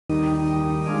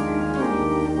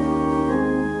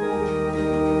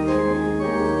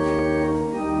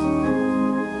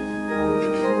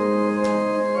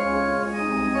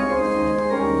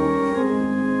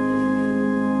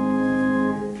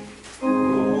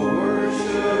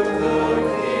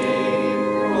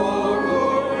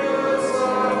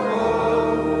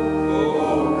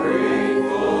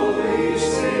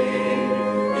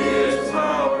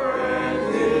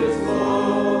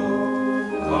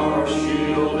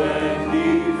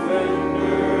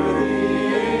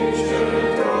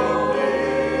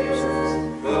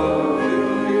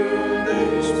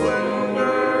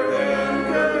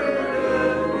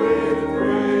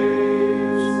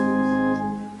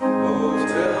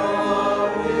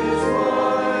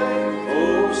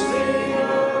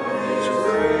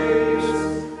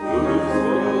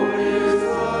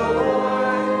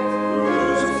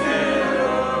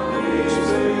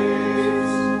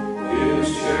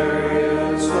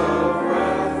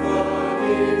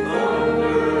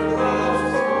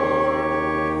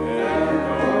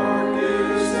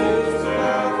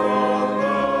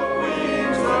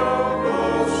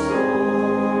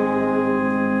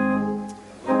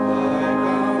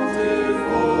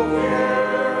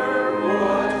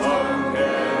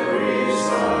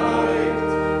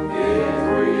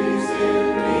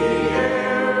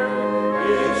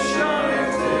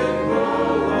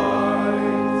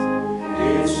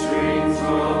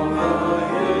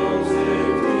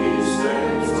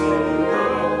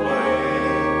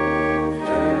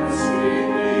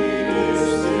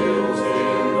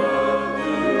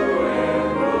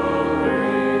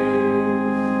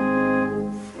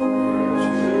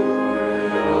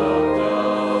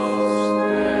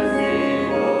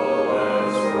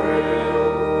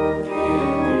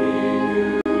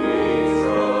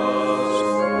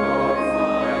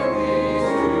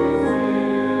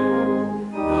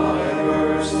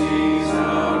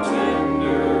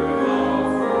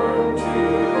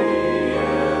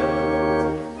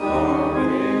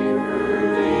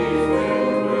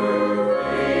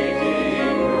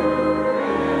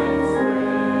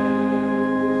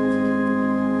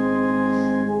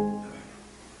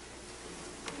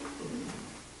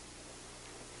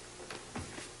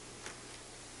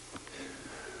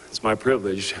It's my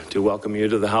privilege to welcome you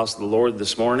to the house of the Lord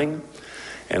this morning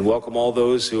and welcome all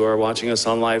those who are watching us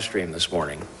on live stream this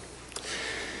morning.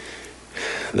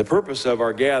 The purpose of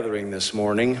our gathering this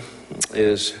morning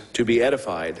is to be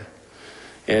edified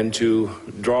and to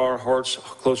draw our hearts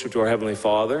closer to our Heavenly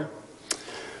Father.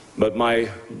 But my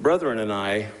brethren and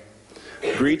I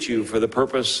greet you for the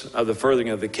purpose of the furthering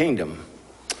of the kingdom,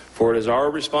 for it is our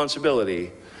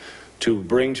responsibility to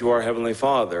bring to our Heavenly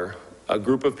Father a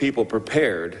group of people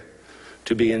prepared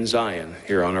to be in Zion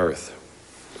here on earth.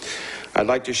 I'd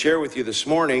like to share with you this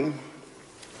morning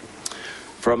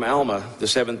from Alma, the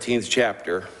 17th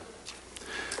chapter,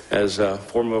 as a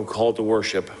form of a call to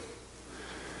worship.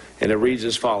 And it reads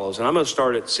as follows, and I'm going to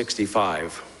start at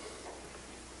 65.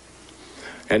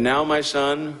 And now, my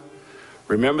son,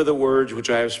 remember the words which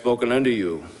I have spoken unto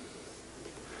you.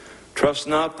 Trust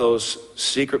not those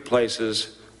secret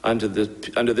places unto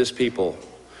this people,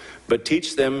 but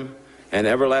teach them an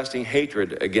everlasting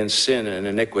hatred against sin and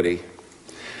iniquity.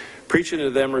 Preach unto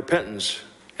them repentance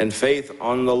and faith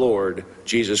on the Lord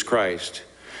Jesus Christ.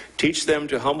 Teach them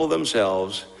to humble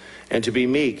themselves and to be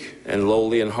meek and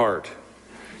lowly in heart.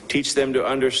 Teach them to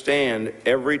understand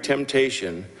every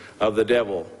temptation of the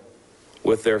devil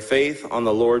with their faith on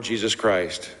the Lord Jesus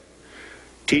Christ.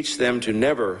 Teach them to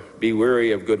never be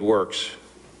weary of good works,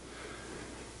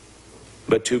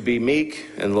 but to be meek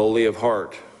and lowly of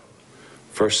heart,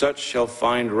 for such shall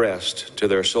find rest to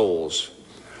their souls.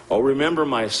 O remember,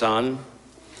 my son,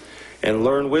 and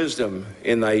learn wisdom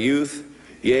in thy youth,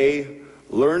 yea,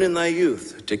 learn in thy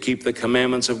youth to keep the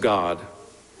commandments of God.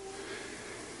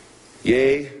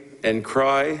 Yea, and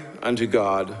cry unto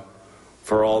God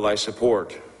for all thy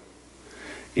support.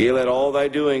 Yea, let all thy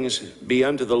doings be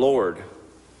unto the Lord,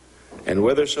 and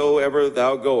whithersoever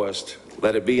thou goest,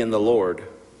 let it be in the Lord.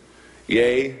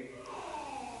 Yea,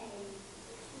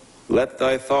 let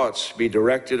thy thoughts be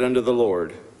directed unto the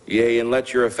Lord. Yea, and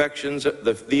let your affections,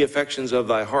 the affections of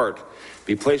thy heart,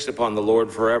 be placed upon the Lord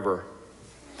forever.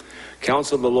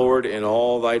 Counsel the Lord in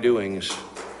all thy doings,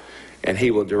 and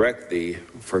he will direct thee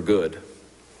for good.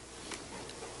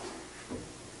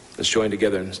 Let's join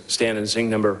together and stand and sing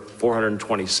number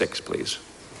 426, please.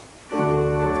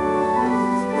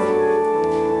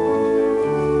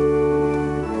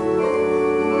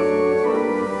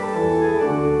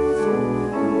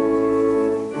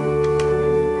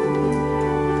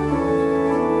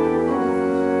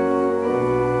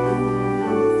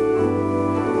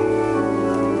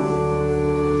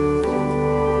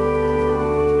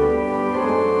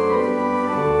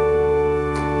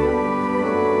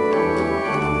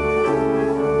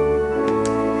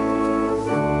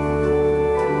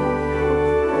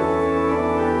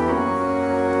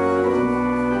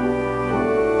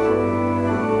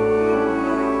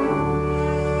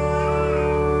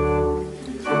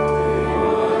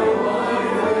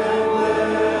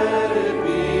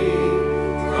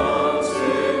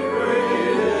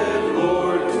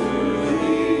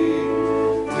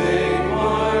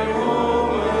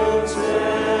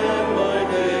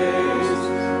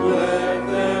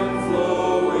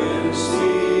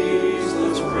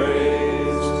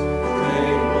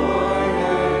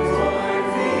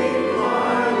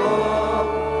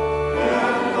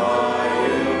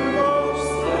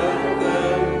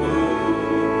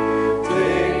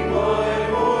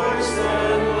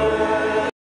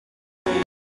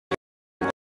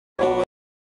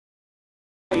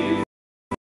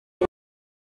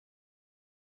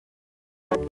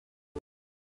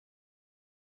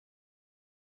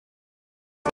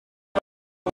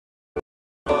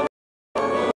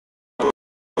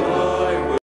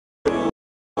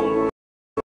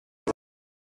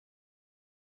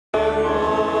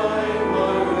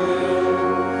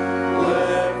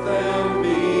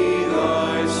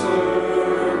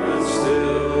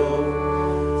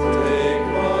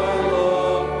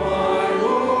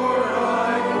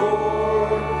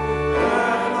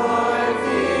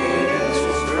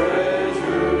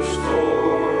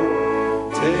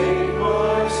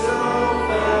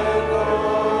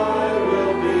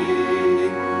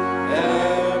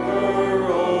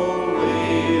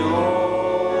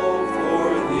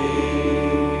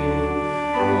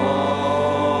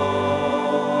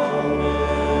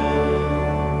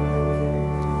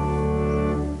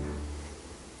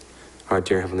 Our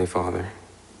dear Heavenly Father,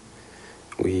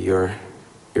 we, your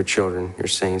children, your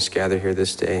saints, gather here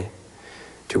this day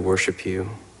to worship you.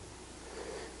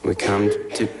 We come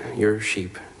to your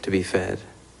sheep to be fed.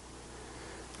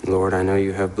 Lord, I know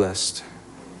you have blessed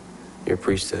your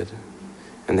priesthood,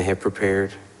 and they have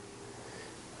prepared,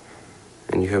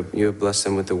 and you have blessed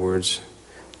them with the words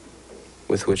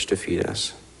with which to feed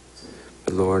us.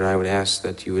 But Lord, I would ask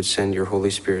that you would send your Holy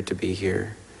Spirit to be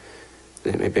here,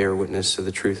 that it may bear witness to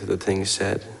the truth of the things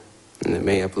said, and that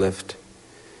may uplift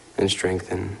and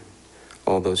strengthen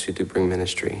all those who do bring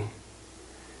ministry,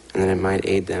 and that it might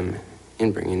aid them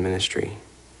in bringing ministry.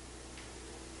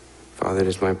 Father, it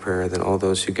is my prayer that all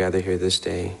those who gather here this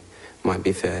day might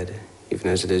be fed, even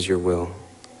as it is your will.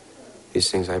 These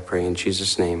things I pray in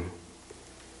Jesus' name.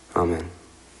 Amen.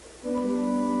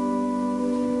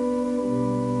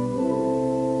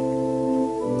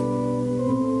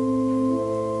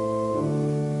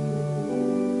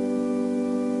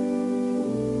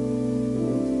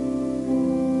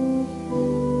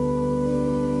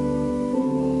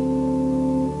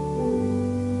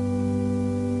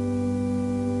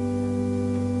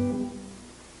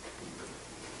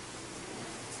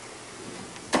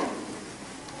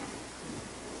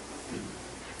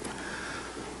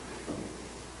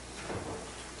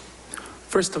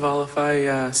 First of all, if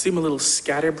I seem a little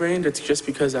scatterbrained, it's just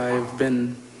because I've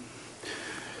been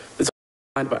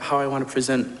about how I want to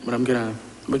present what I'm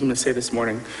gonna say this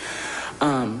morning.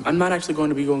 I'm not actually going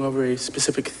to be going over a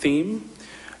specific theme.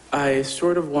 I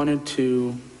sort of wanted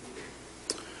to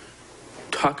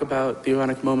talk about the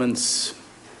Aaronic moments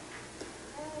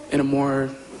in a more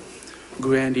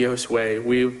grandiose way.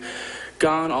 We've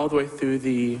gone all the way through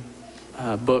the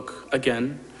book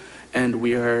again, and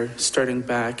we are starting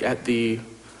back at the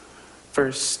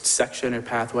first section or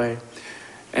pathway.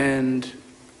 And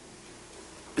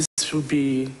this would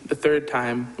be the third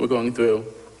time we're going through.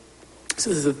 So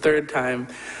this is the third time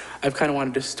I've kind of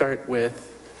wanted to start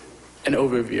with an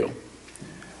overview.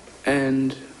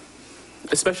 And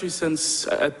especially since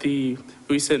at the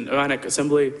recent Aaronic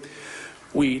Assembly,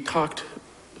 we talked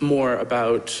more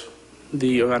about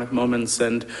the Aaronic moments,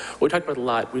 and we talked about a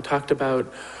lot. We talked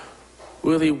about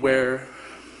really where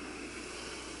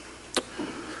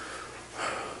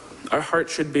our heart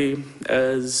should be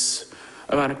as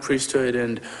Aaronic priesthood,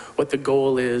 and what the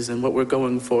goal is and what we're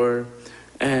going for.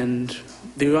 And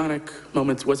the Aaronic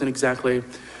moments wasn't exactly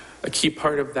a key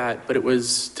part of that, but it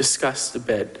was discussed a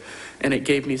bit, and it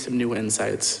gave me some new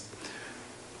insights.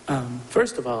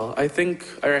 First of all, I think,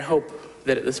 or I hope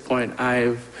that at this point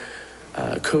I've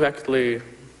correctly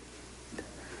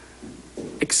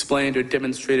explained or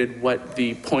demonstrated what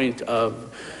the point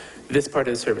of this part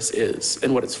of the service is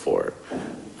and what it's for.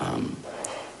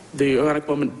 The Aaronic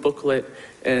Moment booklet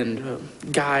and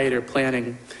guide or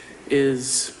planning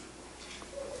is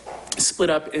split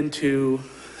up into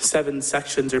 7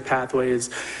 sections or pathways,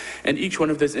 and each one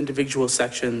of those individual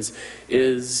sections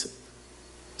is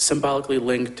symbolically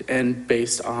linked and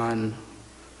based on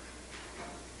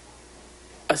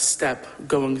a step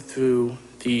going through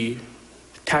the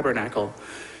tabernacle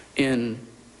in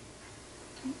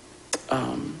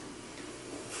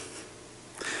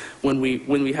when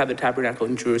we had the tabernacle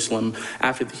in Jerusalem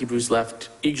after the Hebrews left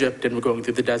Egypt and were going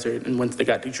through the desert, and once they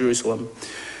got to Jerusalem.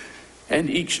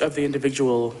 And each of the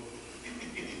individual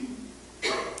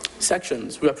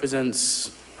sections represents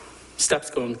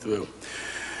steps going through.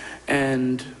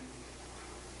 And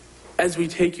as we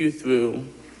take you through,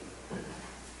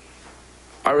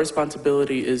 our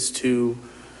responsibility is to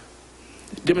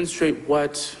demonstrate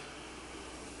what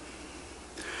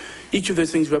each of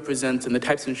those things represents and the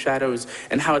types and shadows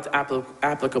and how it's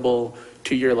applicable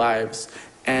to your lives.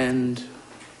 And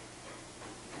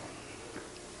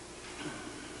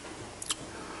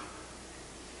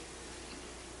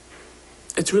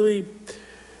it's really,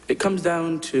 it comes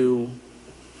down to,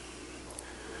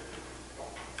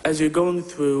 as you're going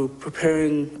through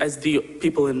preparing, as the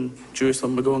people in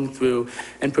Jerusalem were going through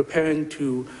and preparing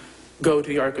to go to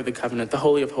the Ark of the Covenant, the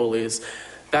Holy of Holies,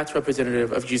 that's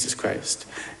representative of Jesus Christ.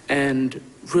 And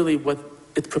really what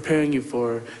it's preparing you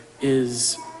for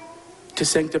is to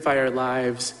sanctify our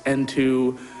lives and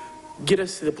to get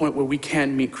us to the point where we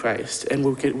can meet Christ and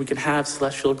we can have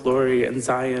celestial glory and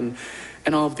Zion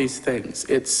and all of these things.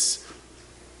 It's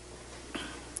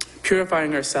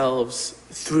purifying ourselves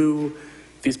through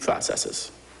these processes.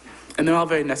 And they're all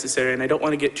very necessary, and I don't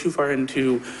want to get too far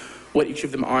into what each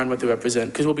of them are and what they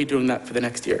represent, because we'll be doing that for the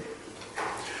next year.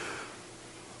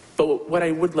 But what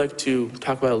I would like to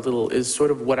talk about a little is sort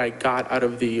of what I got out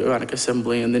of the Aaronic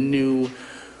Assembly and the new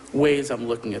ways I'm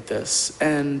looking at this.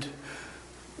 And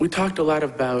we talked a lot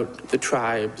about the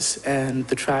tribes and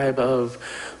the tribe of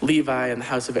Levi and the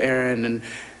house of Aaron, and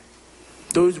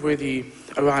those were the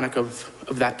Aaronic of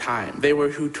that time. They were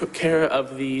who took care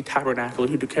of the tabernacle,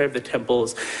 who took care of the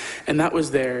temples, and that was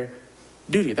their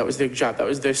duty, that was their job, that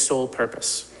was their sole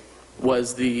purpose,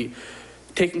 was the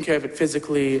taking care of it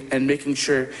physically and making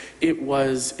sure it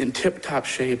was in tip-top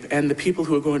shape, and the people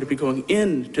who were going to be going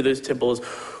into those temples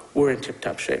were in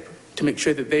tip-top shape. to make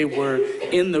sure that they were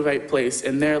in the right place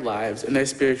in their lives, in their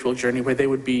spiritual journey, where they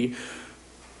would be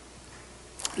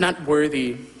not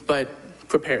worthy, but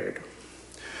prepared.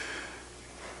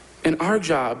 And our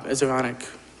job as Aaronic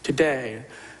today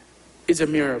is a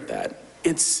mirror of that.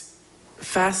 It's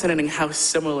fascinating how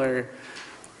similar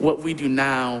what we do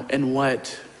now and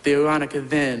what the Aaronic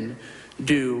then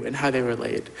do and how they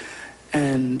relate.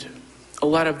 And a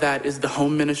lot of that is the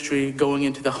home ministry, going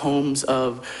into the homes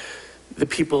of the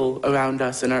people around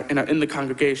us in the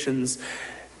congregations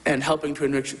and helping to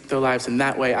enrich their lives in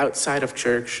that way outside of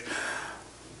church.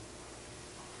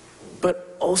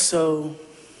 But also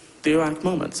the Aaronic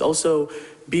moments, also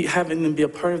having them be a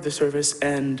part of the service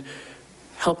and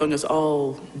helping us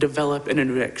all develop and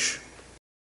enrich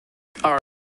our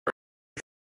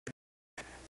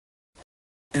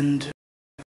and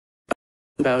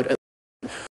about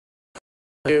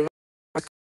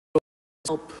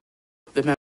help the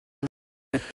members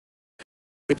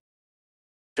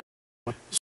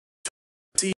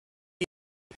see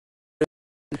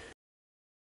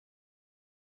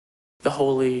the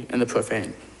holy and the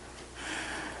profane.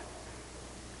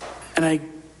 And I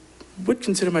would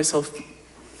consider myself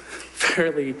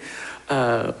fairly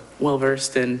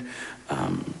well-versed in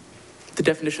the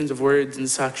definitions of words and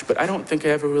such, but I don't think I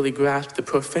ever really grasped that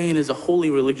profane is a wholly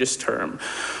religious term.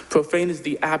 Profane is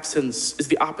the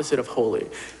opposite of holy.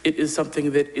 It is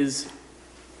something that is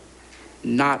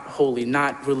not holy,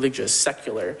 not religious,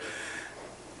 secular.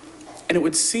 And it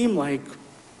would seem like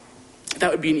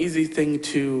that would be an easy thing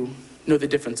to know the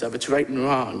difference of. It's right and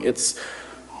wrong. It's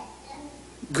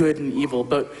good and evil.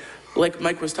 But like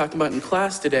Mike was talking about in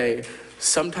class today,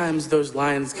 sometimes those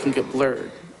lines can get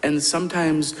blurred. And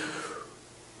sometimes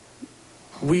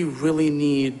we really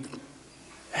need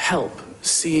help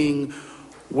seeing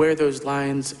where those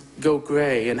lines go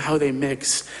gray and how they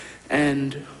mix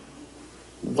and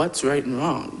what's right and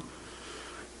wrong,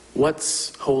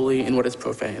 what's holy and what is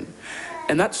profane.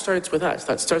 And that starts with us.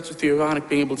 That starts with the Aaronic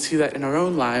being able to see that in our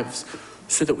own lives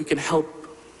so that we can help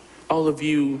all of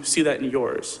you see that in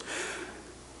yours.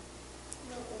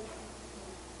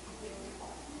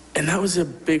 And that was a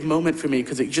big moment for me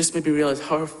because it just made me realize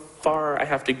how far I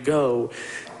have to go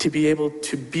to be able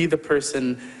to be the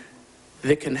person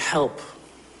that can help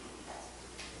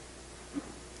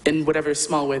in whatever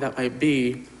small way that might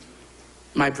be,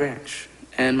 my branch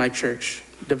and my church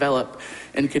develop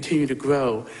and continue to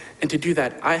grow. And to do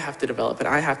that, I have to develop and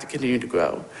I have to continue to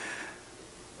grow.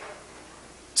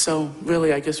 So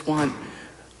really, I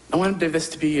wanted this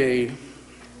to be a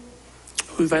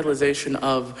revitalization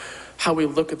of how we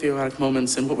look at the Aaronic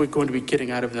moments and what we're going to be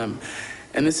getting out of them.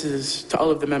 And this is to all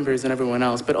of the members and everyone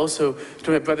else, but also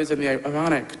to my brothers in the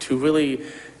Aaronic to really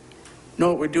know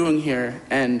what we're doing here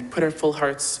and put our full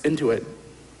hearts into it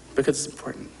because it's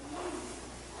important.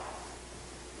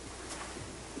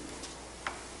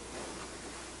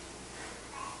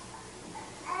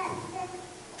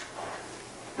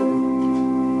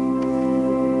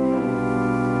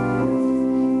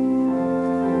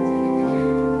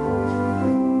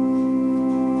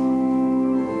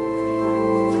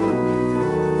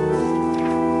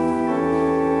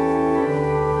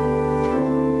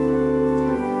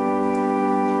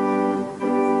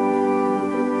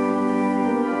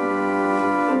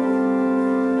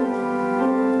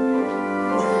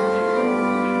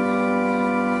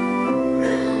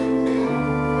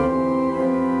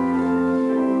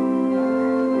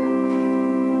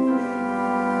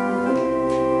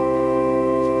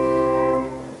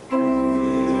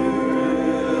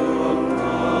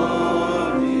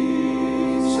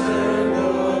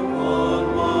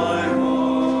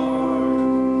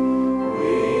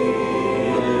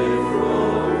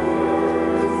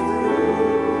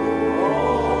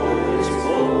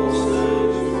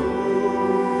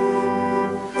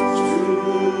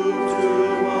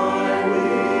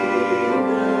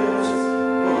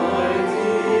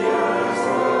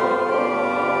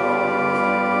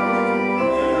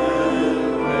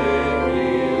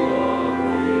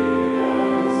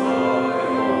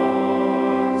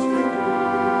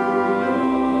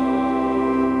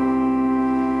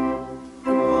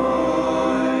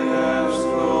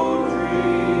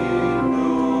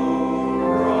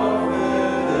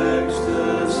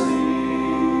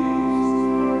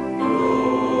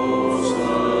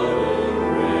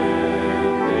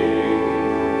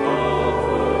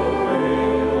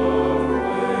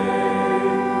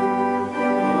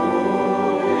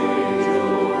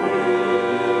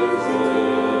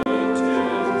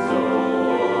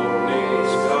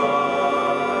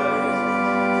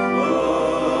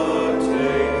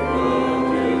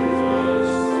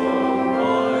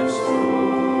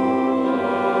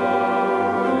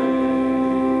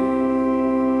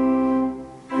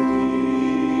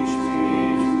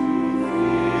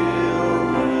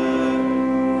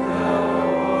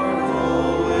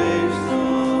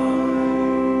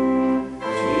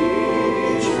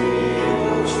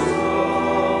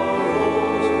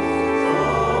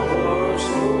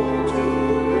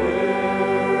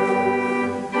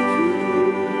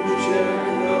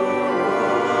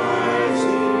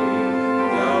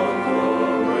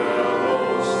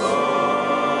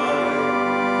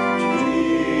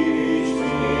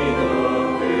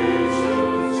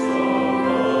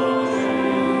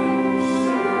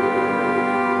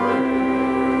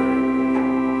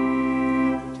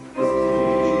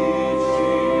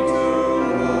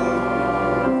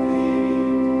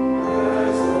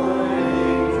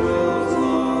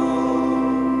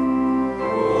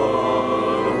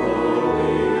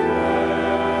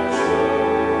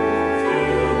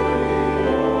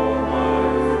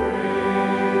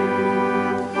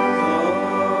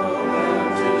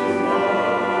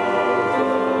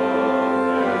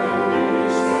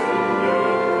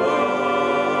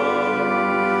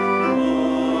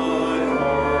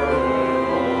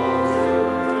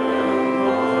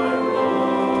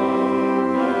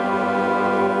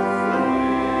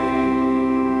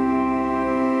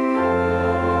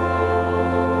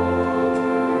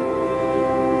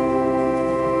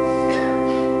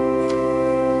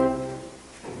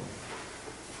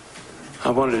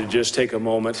 wanted to just take a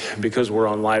moment, because we're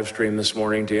on live stream this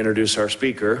morning, to introduce our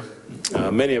speaker.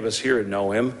 Many of us here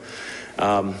know him.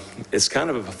 It's kind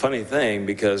of a funny thing,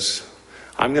 because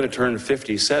I'm going to turn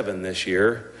 57 this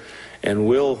year, and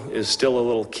Will is still a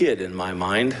little kid in my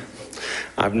mind.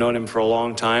 I've known him for a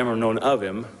long time, or known of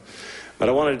him, but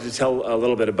I wanted to tell a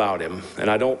little bit about him. And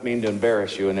I don't mean to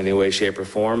embarrass you in any way, shape, or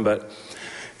form, but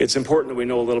it's important that we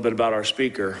know a little bit about our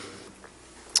speaker.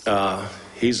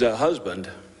 He's a husband,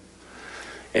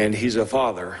 and he's a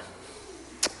father.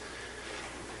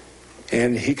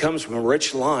 And he comes from a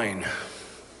rich line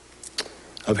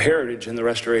of heritage in the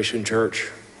Restoration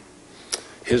Church.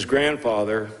 His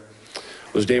grandfather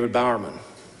was David Bowerman,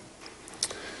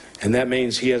 and that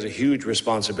means he has a huge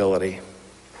responsibility.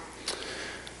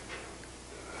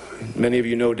 Many of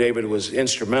you know David was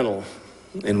instrumental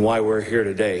in why we're here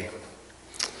today.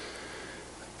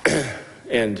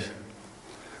 And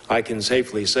I can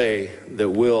safely say that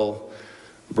Will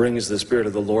brings the Spirit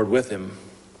of the Lord with him.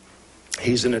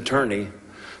 He's an attorney,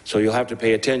 so you'll have to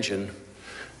pay attention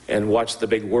and watch the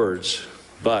big words.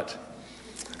 But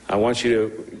I want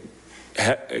you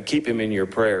to keep him in your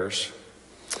prayers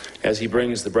as he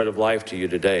brings the bread of life to you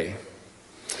today.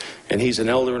 And he's an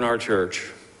elder in our church,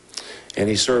 and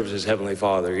he serves his Heavenly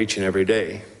Father each and every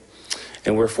day.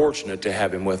 And we're fortunate to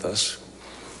have him with us.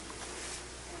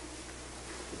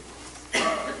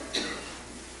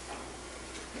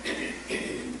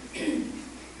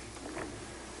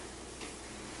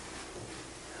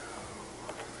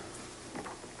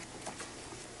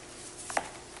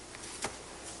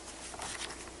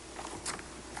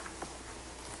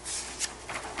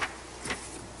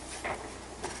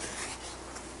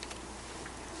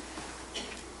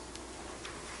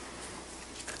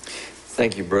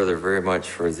 Thank you, brother, very much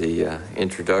for the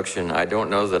introduction. I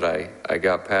don't know that I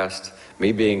got past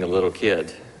me being a little kid,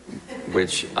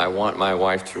 which I want my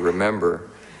wife to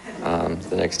remember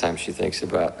the next time she thinks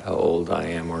about how old I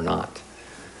am or not.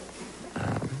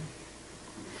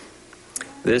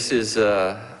 This is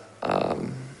a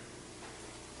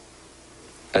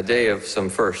day of some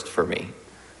first for me.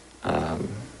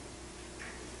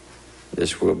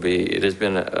 It has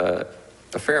been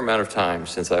a fair amount of time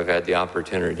since I've had the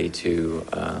opportunity to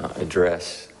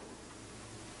address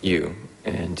you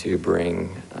and to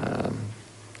bring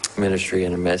ministry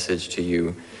and a message to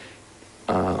you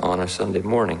on a Sunday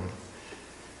morning.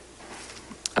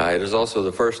 It is also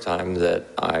the first time that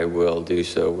I will do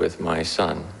so with my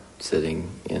son sitting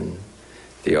in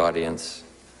the audience,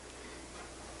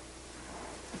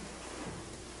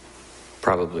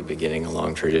 probably beginning a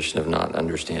long tradition of not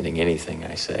understanding anything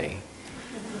I say.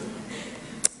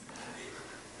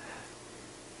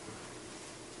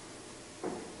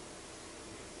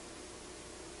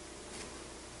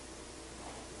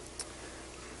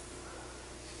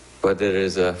 But it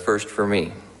is a first for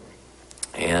me,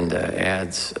 and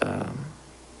adds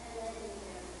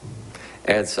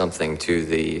something to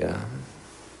the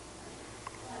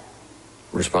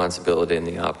responsibility and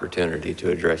the opportunity to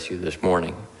address you this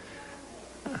morning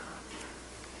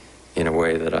in a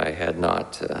way that I had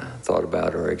not thought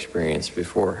about or experienced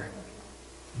before.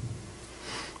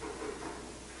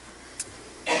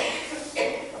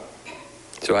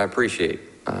 So I appreciate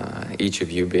each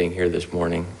of you being here this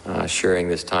morning, sharing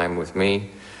this time with me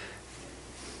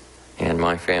and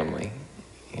my family,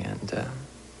 and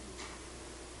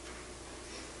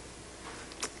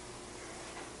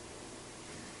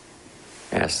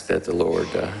ask that the Lord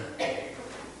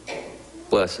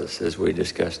bless us as we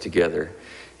discuss together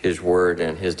His Word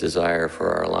and His desire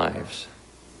for our lives.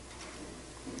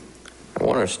 I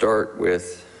want to start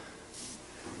with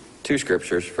two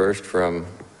scriptures, first from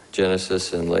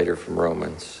Genesis and later from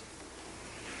Romans.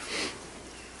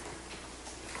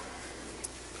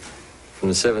 From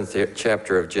the 7th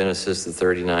chapter of Genesis, the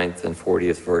 39th and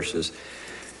 40th verses.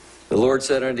 The Lord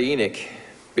said unto Enoch,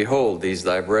 Behold, these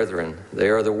thy brethren, they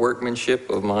are the workmanship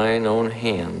of mine own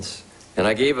hands. And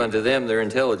I gave unto them their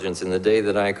intelligence in the day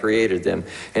that I created them.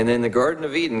 And in the Garden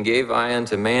of Eden gave I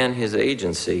unto man his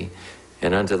agency.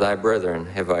 And unto thy brethren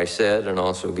have I said, and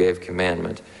also gave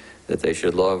commandment, that they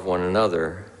should love one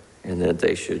another, and that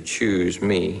they should choose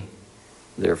me,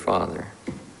 their father.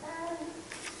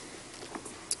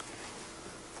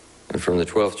 And from the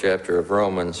 12th chapter of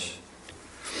Romans,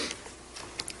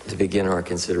 to begin our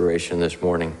consideration this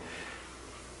morning.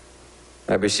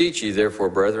 I beseech you, therefore,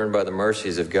 brethren, by the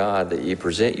mercies of God, that ye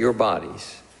present your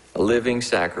bodies a living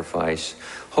sacrifice,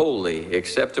 holy,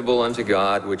 acceptable unto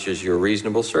God, which is your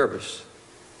reasonable service.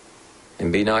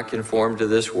 And be not conformed to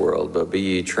this world, but be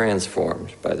ye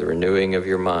transformed by the renewing of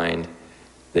your mind,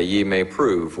 that ye may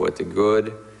prove what the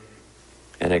good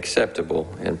and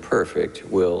acceptable and perfect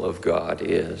will of God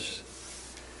is.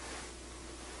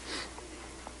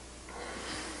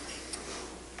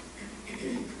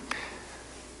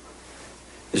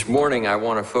 This morning I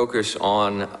want to focus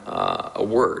on a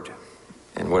word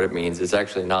and what it means. It's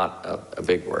actually not a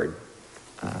big word.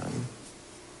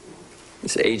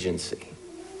 It's agency.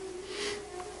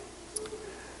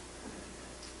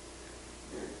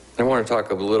 I want to talk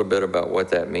a little bit about what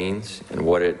that means and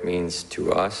what it means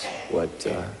to us, what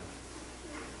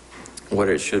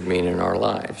it should mean in our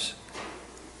lives.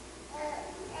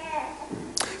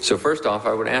 So first off,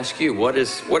 I would ask you, what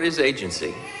is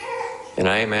agency? And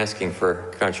I am asking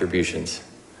for contributions.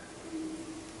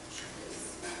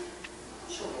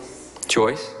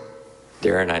 Choice?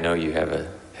 Darren, I know you have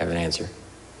an answer.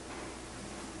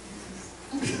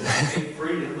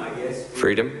 Freedom, I guess.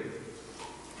 Freedom?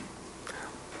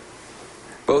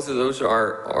 Both of those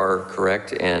are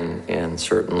correct and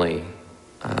certainly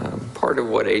part of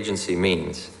what agency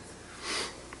means.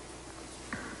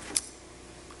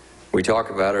 We talk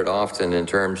about it often in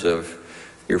terms of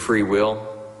your free will,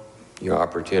 your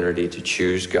opportunity to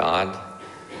choose God.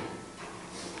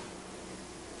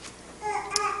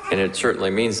 And it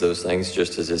certainly means those things,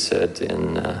 just as it said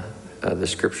in the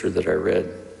scripture that I read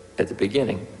at the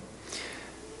beginning.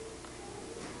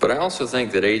 But I also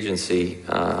think that agency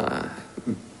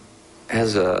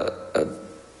has a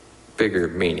bigger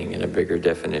meaning and a bigger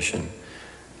definition.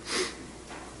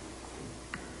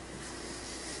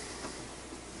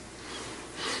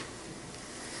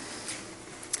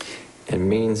 It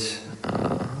means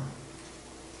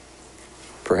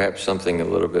perhaps something a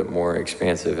little bit more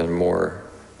expansive and more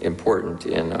important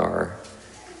in our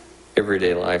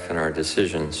everyday life and our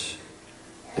decisions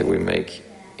that we make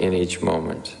in each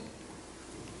moment.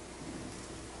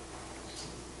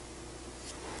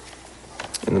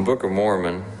 In the Book of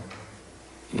Mormon,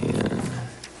 in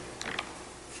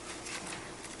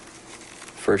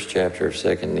first chapter of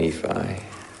 2nd Nephi,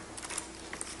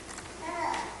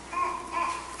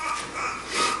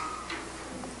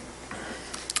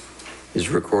 is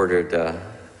recorded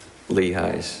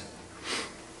Lehi's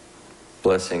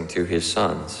blessing to his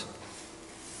sons.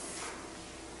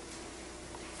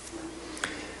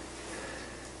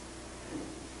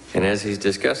 And as he's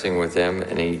discussing with them,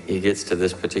 and he gets to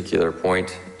this particular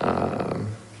point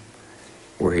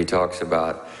where he talks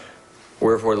about,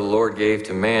 wherefore the Lord gave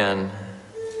to man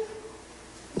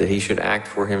that he should act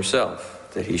for himself,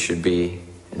 that he should be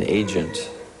an agent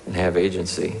and have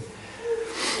agency.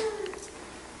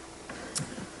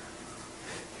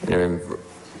 And in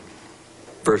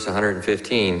verse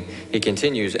 115, he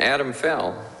continues, Adam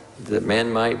fell, that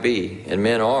men might be, and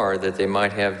men are, that they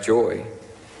might have joy.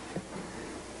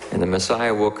 And the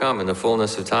Messiah will come in the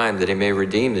fullness of time, that he may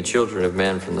redeem the children of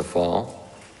men from the fall.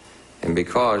 And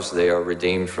because they are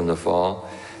redeemed from the fall,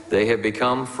 they have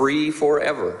become free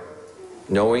forever,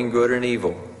 knowing good and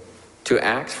evil, to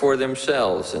act for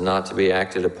themselves and not to be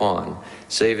acted upon,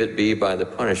 save it be by the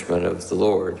punishment of the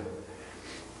Lord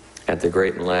at the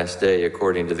great and last day,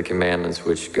 according to the commandments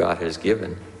which God has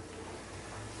given.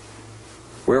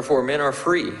 Wherefore men are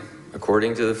free,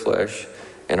 according to the flesh,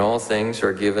 and all things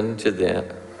are given to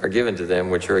them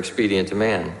which are expedient to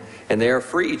man. And they are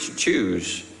free to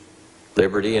choose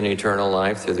liberty and eternal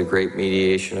life through the great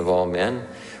mediation of all men,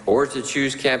 or to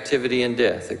choose captivity and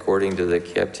death, according to the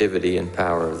captivity and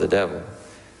power of the devil.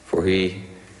 For he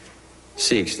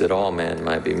seeks that all men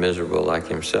might be miserable like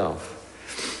himself.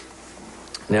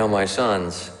 Now, my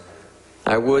sons,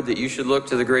 I would that you should look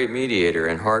to the great mediator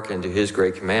and hearken to his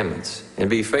great commandments, and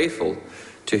be faithful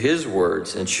to his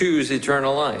words, and choose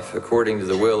eternal life according to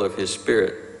the will of his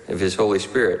Spirit, of his Holy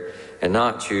Spirit, and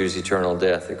not choose eternal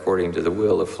death according to the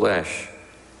will of flesh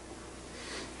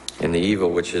and the evil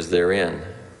which is therein,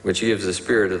 which gives the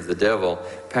spirit of the devil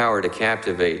power to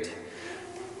captivate,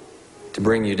 to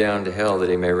bring you down to hell, that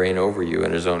he may reign over you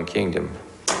in his own kingdom.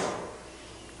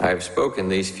 I have spoken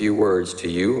these few words to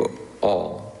you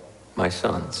all, my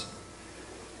sons,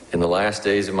 in the last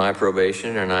days of my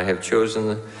probation, and I have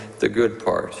chosen the good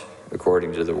part,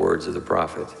 according to the words of the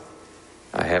prophet.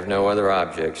 I have no other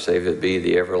object, save it be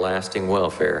the everlasting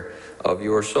welfare of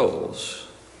your souls.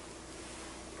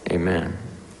 Amen.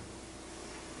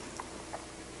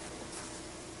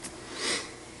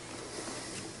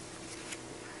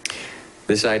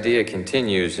 This idea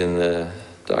continues in the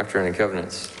Doctrine and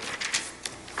Covenants,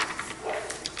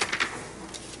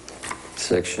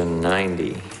 section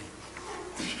 90.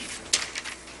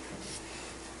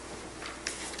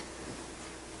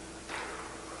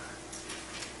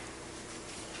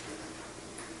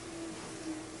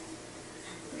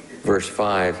 Verse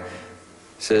 5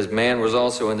 It says, man was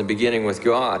also in the beginning with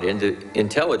God.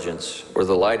 Intelligence, or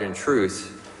the light and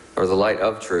truth, or the light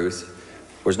of truth,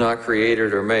 was not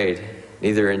created or made,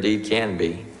 neither indeed can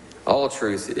be. All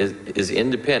truth is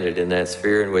independent in that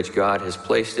sphere in which God has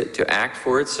placed it to act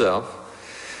for itself,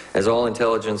 as all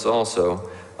intelligence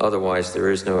also, otherwise there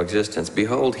is no existence.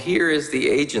 Behold, here is the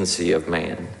agency of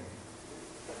man,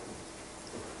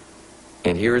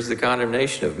 and here is the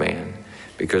condemnation of man,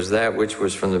 because that which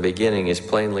was from the beginning is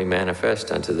plainly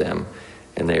manifest unto them,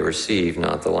 and they receive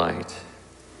not the light.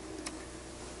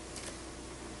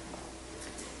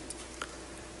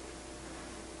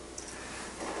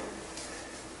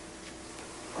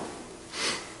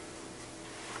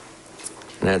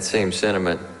 And that same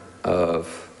sentiment of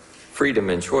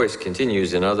freedom and choice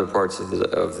continues in other parts of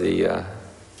the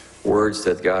words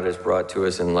that God has brought to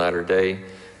us in latter day.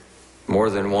 More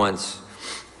than once,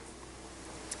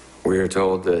 we are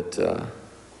told that,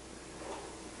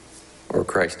 or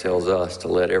Christ tells us, to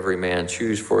let every man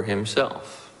choose for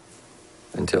himself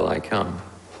until I come.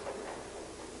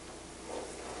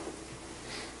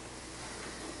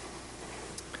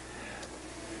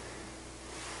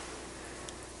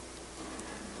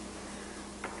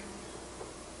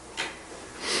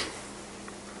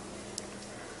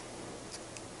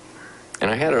 And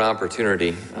I had an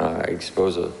opportunity, I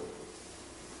suppose a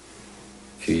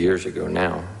few years ago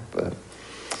now, but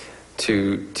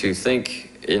to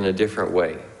think in a different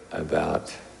way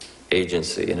about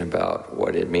agency and about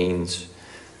what it means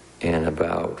and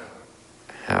about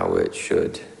how it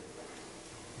should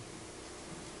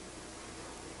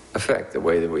affect the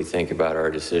way that we think about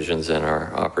our decisions and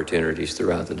our opportunities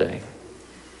throughout the day.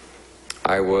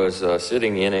 I was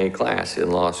sitting in a class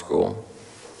in law school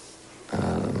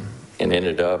and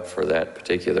ended up, for that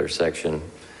particular section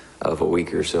of a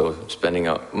week or so, spending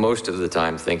most of the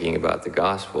time thinking about the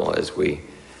gospel as we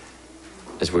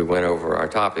went over our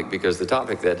topic, because the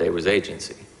topic that day was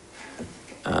agency.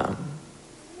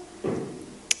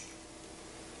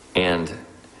 And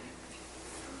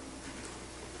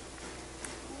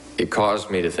it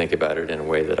caused me to think about it in a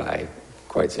way that I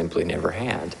quite simply never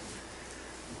had.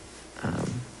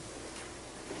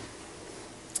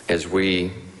 As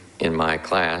we, in my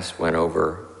class, went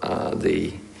over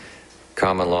the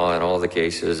common law in all the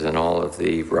cases and all of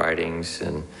the writings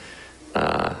and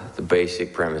the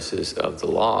basic premises of the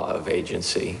law of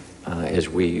agency as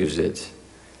we use it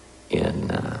in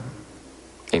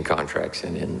contracts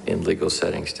and in legal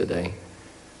settings today.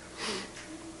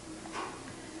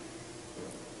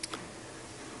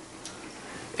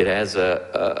 It has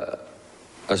a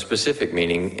specific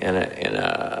meaning and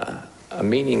a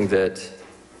meaning that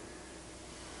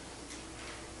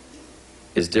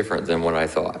is different than what I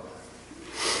thought.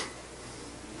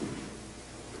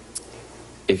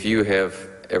 If you have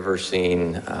ever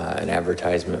seen an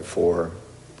advertisement for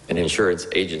an insurance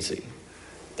agency,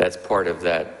 that's part of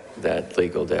that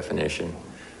legal definition.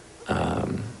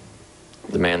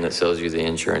 The man that sells you the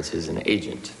insurance is an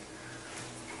agent.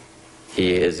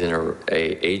 He is in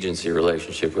a agency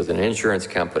relationship with an insurance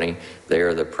company. They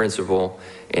are the principal,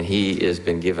 and he has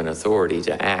been given authority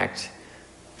to act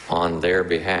on their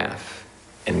behalf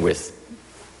and with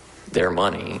their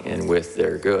money and with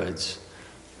their goods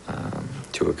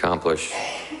to accomplish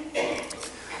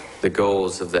the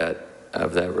goals of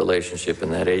that relationship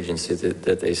and that agency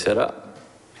that they set up.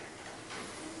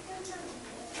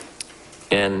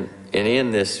 And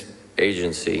in this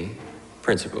agency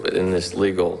principle, in this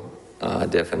legal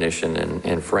definition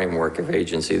and framework of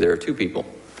agency, there are two people.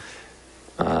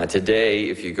 Today,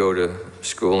 if you go to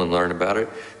school and learn about it,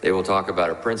 they will talk about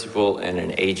a principal and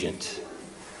an agent.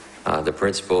 The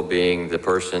principal being the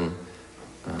person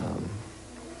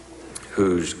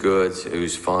whose goods,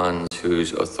 whose funds,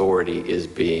 whose authority is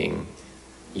being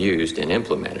used and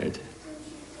implemented,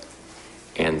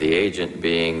 and the agent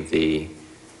being the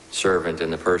servant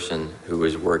and the person who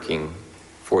is working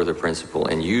for the principal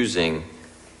and using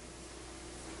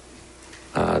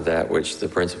that which the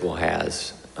principal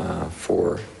has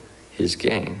for his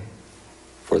gain,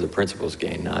 for the principal's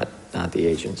gain, not the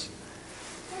agent's.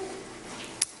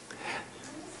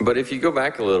 But if you go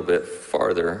back a little bit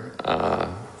farther,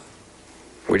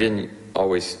 we didn't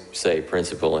always say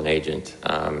principal and agent.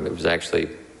 It was actually,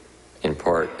 in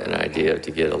part, an idea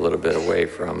to get a little bit away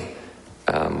from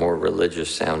more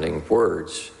religious-sounding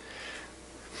words.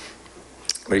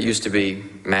 But it used to be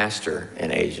master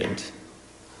and agent.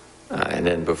 And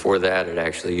then before that, it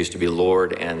actually used to be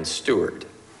Lord and steward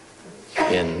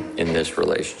in this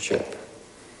relationship.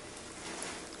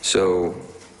 So,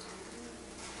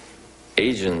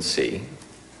 agency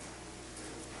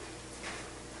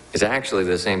is actually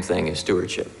the same thing as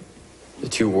stewardship. The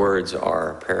two words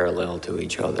are parallel to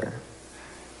each other.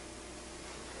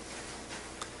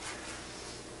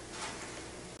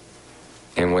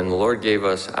 And when the Lord gave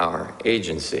us our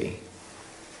agency,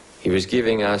 He was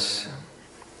giving us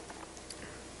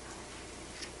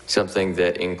something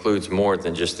that includes more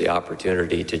than just the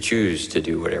opportunity to choose to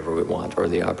do whatever we want, or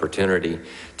the opportunity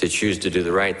to choose to do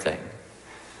the right thing.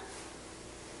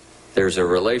 There's a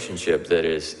relationship that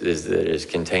is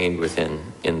contained within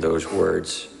those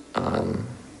words that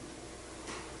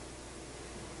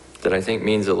I think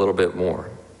means a little bit more.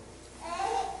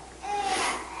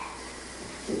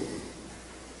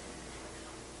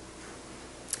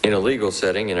 In a legal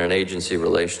setting, in an agency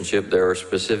relationship, there are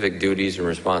specific duties and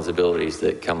responsibilities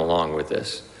that come along with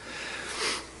this.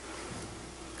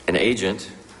 An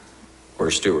agent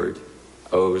or steward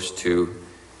owes to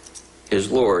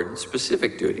his Lord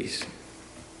specific duties.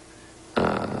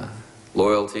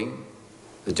 Loyalty,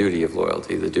 the duty of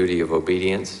loyalty, the duty of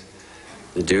obedience,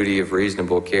 the duty of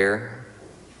reasonable care.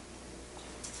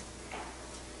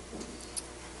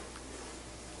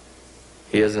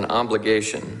 He has an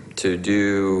obligation to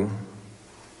do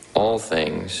all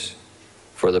things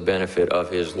for the benefit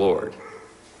of his Lord,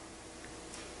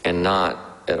 and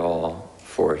not at all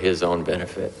for his own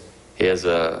benefit. He has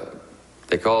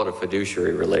they call it a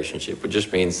fiduciary relationship, which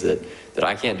just means that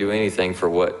I can't do anything for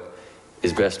what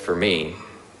is best for me.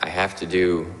 I have to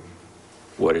do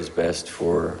what is best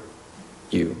for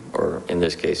you, or in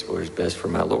this case, what is best for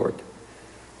my Lord.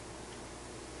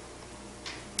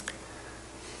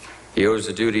 He owes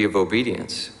a duty of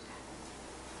obedience.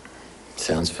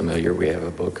 Sounds familiar. We have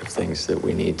a book of things that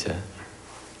we need to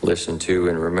listen to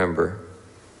and remember.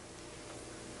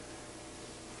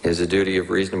 He has a duty of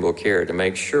reasonable care to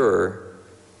make sure,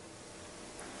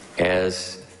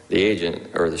 as the agent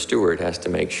or the steward has to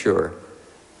make sure,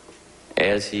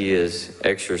 as he is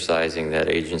exercising that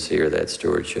agency or that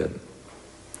stewardship,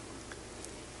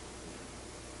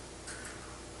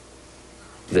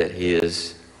 that he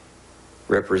is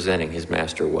representing his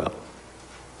master well.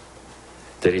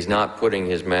 That he's not putting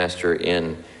his master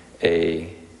in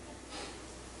a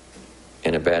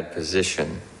bad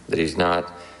position. That he's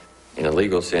not, in a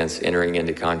legal sense, entering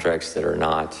into contracts that are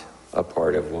not a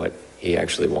part of what he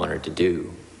actually wanted to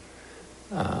do,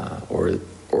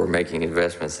 or making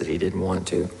investments that he didn't want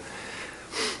to.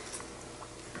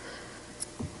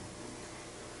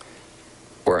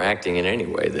 Or acting in any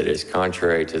way that is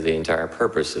contrary to the entire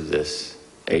purpose of this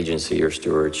agency or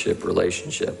stewardship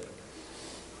relationship.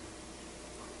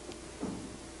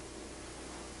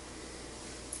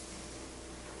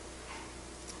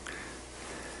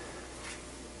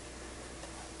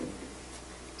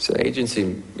 So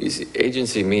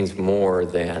agency means more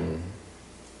than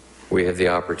we have the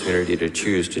opportunity to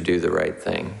choose to do the right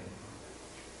thing.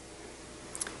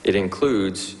 It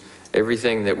includes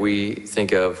everything that we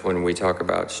think of when we talk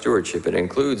about stewardship. It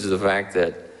includes the fact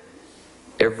that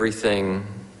everything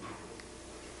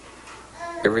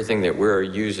that we're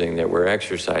using, that we're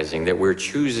exercising, that we're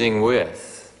choosing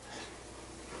with,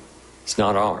 it's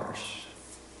not ours.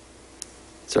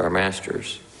 It's our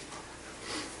master's.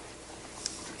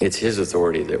 It's his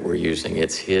authority that we're using.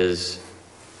 It's his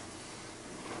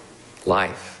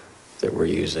life that we're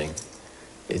using.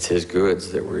 It's his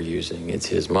goods that we're using. It's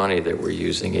his money that we're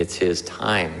using. It's his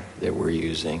time that we're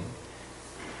using.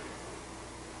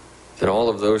 That all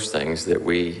of those things that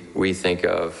we think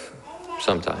of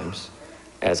sometimes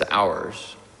as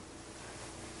ours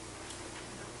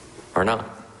are not.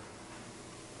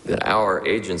 That our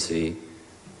agency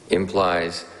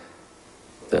implies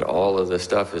that all of the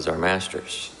stuff is our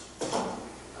master's.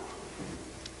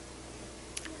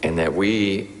 And that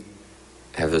we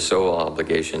have the sole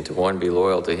obligation to, one, be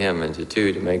loyal to him, and to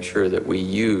two, to make sure that we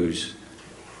use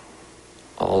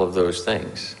all of those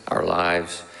things. Our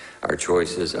lives, our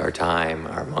choices, our time,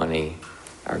 our money,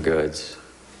 our goods.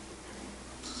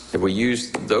 That we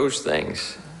use those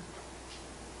things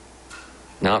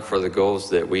not for the goals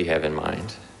that we have in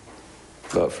mind,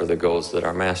 but for the goals that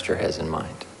our master has in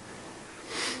mind.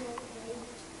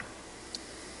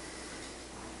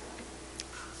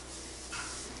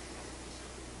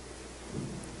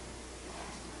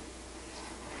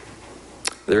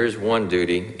 There is one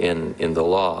duty in the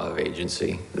law of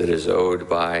agency that is owed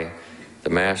by the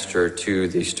master to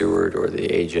the steward or the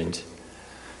agent.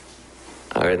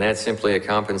 And that's simply a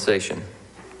compensation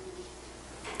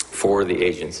for the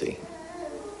agency.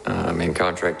 In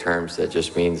contract terms, that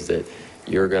just means that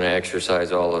you're going to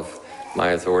exercise all of my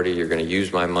authority. You're going to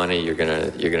use my money. You're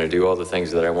going to do all the things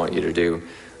that I want you to do.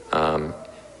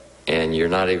 And you're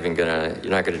not going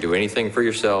to do anything for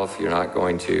yourself. You're not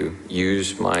going to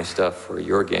use my stuff for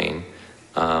your gain.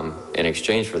 In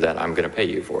exchange for that, I'm going to pay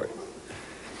you for it.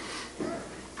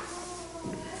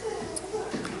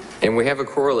 And we have a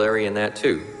corollary in that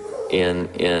too,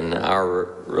 in our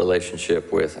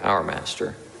relationship with our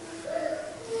master.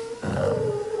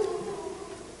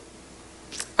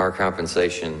 Our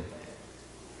compensation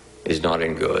is not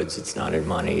in goods, it's not in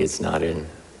money, it's not in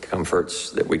comforts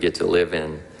that we get to live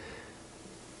in.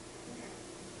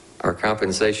 Our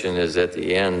compensation is at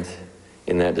the end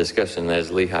in that discussion,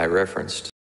 as Lehi referenced.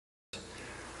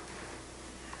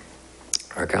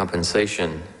 Our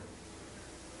compensation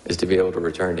is to be able to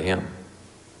return to Him,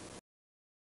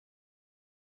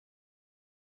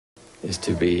 is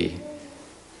to be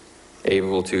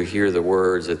able to hear the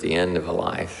words at the end of a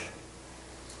life.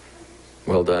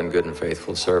 Well done, good and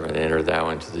faithful servant, enter thou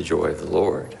into the joy of the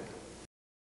Lord.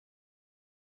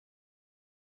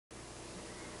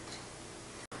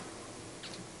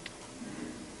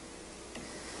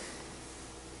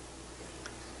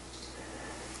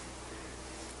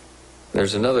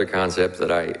 There's another concept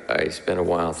that I spent a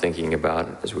while thinking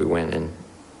about as we went in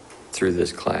through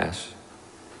this class.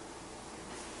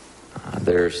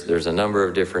 There's a number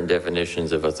of different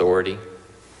definitions of authority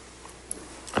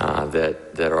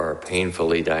that are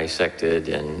painfully dissected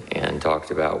and talked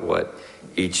about what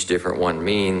each different one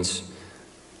means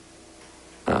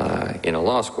in a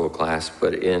law school class.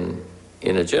 But in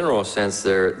a general sense,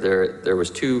 there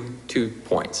was two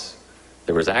points.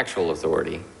 There was actual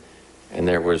authority, and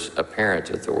there was apparent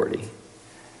authority.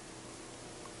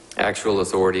 Actual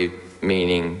authority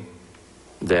meaning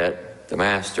that the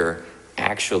master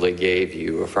actually gave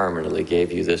you, affirmatively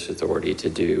gave you this authority to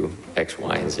do X,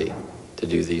 Y, and Z, to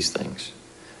do these things.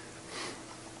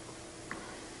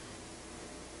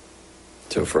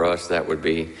 So for us, that would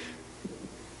be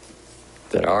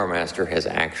that our master has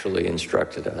actually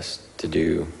instructed us to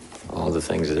do all the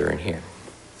things that are in here,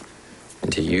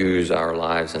 and to use our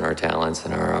lives and our talents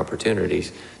and our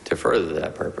opportunities to further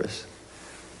that purpose.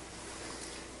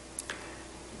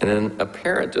 And then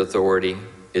apparent authority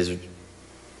is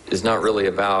not really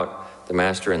about the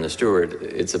master and the steward,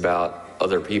 it's about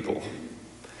other people,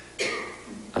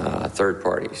 third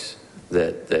parties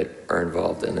that are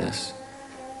involved in this.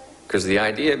 Because the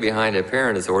idea behind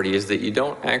apparent authority is that you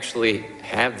don't actually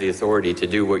have the authority to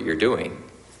do what you're doing,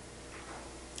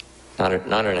 not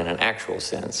in an actual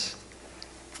sense.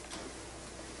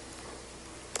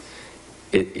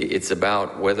 It's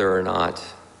about whether or not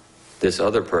this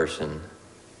other person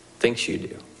thinks you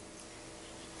do.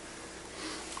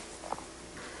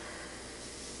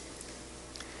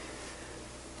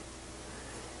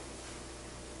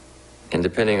 And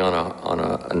depending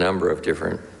on a number of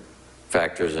different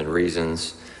factors and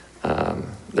reasons,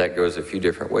 that goes a few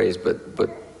different ways. But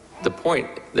the point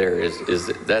there is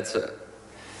that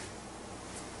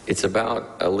it's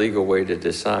about a legal way to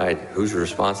decide who's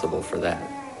responsible for that.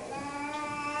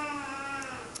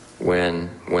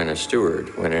 When a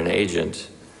steward, when an agent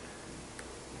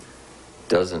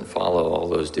doesn't follow all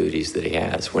those duties that he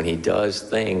has, when he does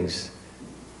things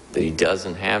that he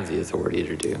doesn't have the authority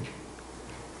to do,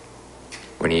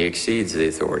 when he exceeds the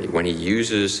authority, when he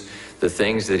uses the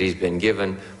things that he's been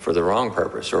given for the wrong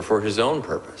purpose or for his own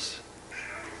purpose,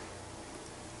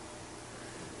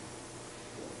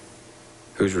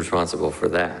 who's responsible for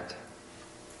that?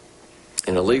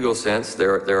 In a legal sense,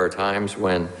 there are times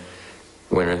when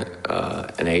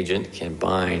an agent can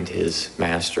bind his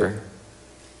master.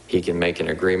 He can make an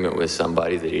agreement with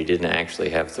somebody that he didn't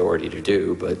actually have authority to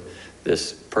do, but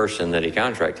this person that he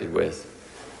contracted with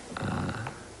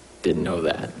didn't know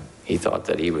that. He thought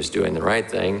that he was doing the right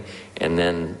thing, and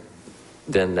then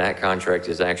that contract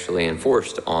is actually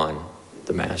enforced on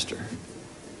the master.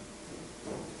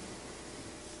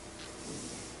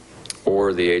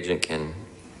 Or the agent can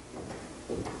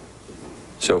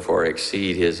so far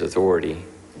exceed his authority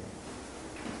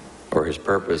or his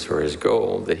purpose or his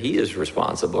goal that he is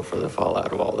responsible for the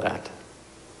fallout of all that.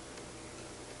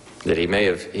 That he may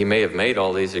have made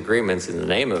all these agreements in the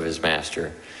name of his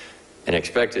master and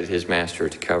expected his master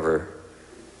to cover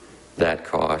that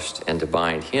cost and to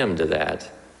bind him to that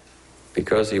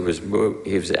because he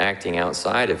was acting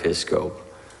outside of his scope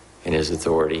and his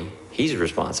authority. He's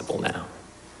responsible now,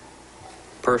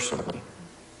 personally.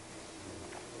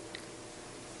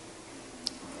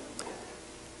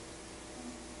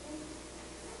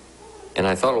 And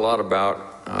I thought a lot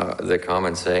about the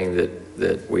common saying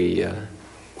that we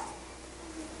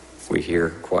hear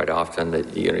quite often,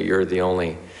 that you're the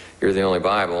only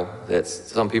Bible that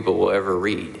some people will ever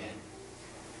read.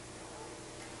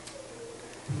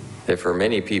 That for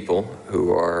many people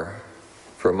who are,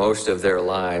 for most of their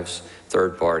lives,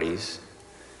 third parties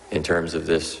in terms of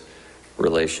this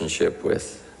relationship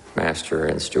with master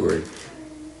and steward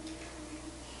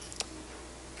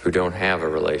who don't have a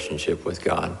relationship with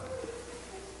God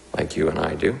like you and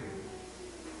I do.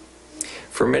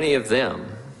 For many of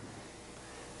them,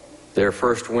 their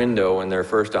first window and their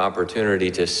first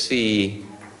opportunity to see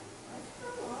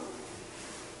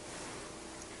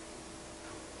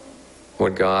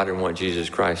what God and what Jesus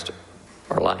Christ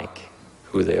are like,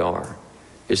 who they are,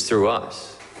 is through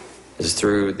us. It's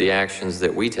through the actions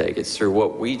that we take. It's through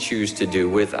what we choose to do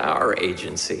with our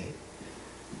agency.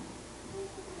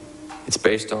 It's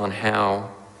based on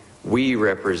how we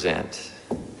represent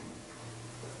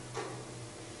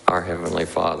our Heavenly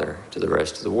Father to the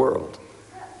rest of the world.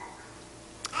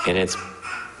 And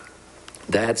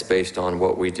that's based on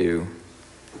what we do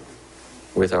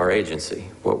with our agency,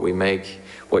 what we make,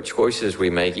 what choices we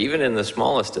make, even in the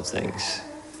smallest of things.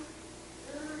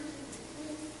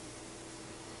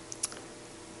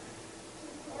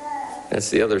 That's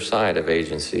the other side of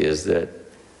agency, is that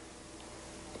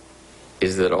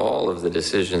all of the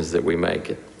decisions that we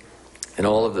make and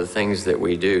all of the things that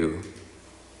we do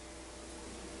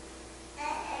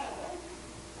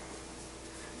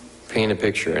paint a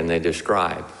picture, and they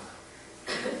describe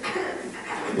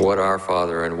what our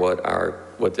Father and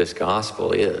what this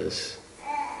gospel is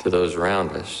to those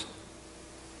around us.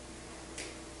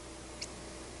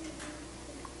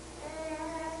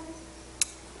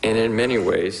 And in many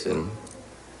ways, and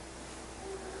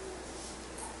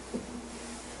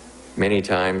many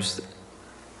times,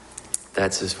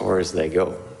 that's as far as they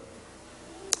go.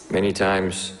 Many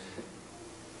times,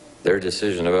 their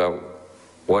decision about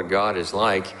what God is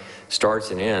like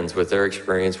starts and ends with their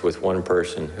experience with one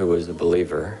person who was a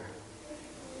believer,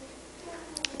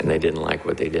 and they didn't like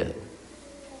what they did.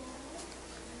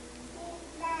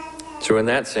 So in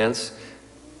that sense,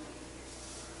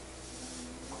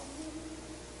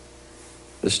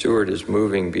 the steward is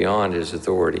moving beyond his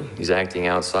authority. He's acting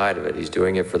outside of it. He's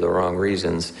doing it for the wrong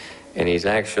reasons. And he's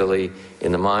actually,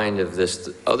 in the mind of this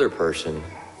other person,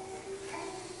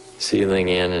 sealing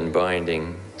in and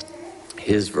binding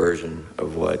his version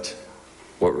of what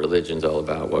religion's all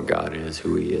about, what God is,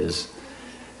 who he is.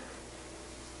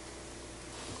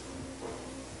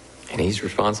 And he's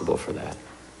responsible for that.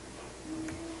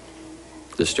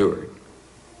 The steward.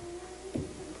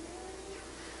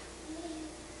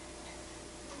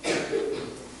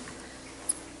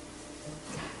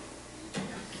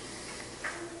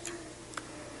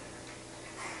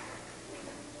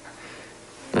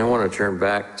 And I want to turn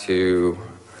back to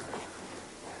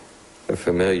a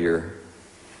familiar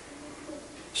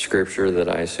scripture that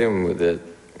I assume that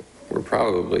we're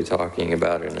probably talking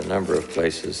about in a number of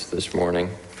places this morning,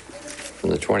 from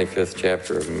the 25th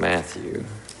chapter of Matthew.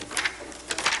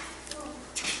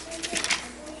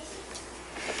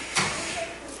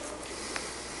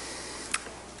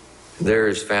 There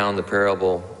is found the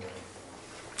parable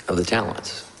of the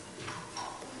talents.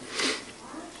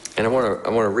 And I want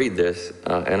to read this,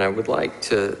 and I would like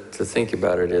to think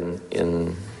about it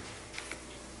in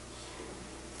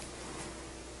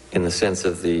the sense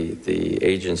of the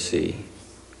agency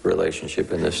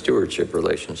relationship and the stewardship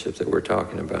relationship that we're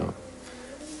talking about.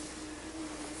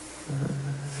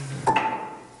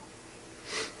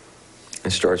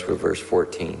 It starts with verse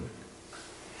 14.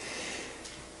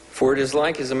 For it is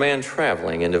like as a man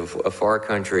traveling into a far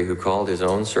country, who called his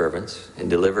own servants and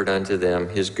delivered unto them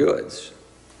his goods.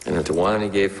 And unto one he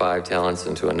gave 5 talents,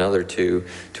 and to another 2,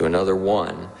 to another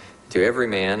 1, to every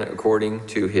man according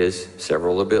to his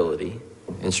several ability,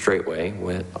 and straightway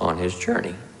went on his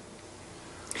journey.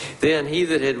 Then he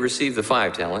that had received the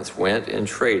 5 talents went and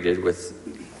traded with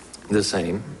the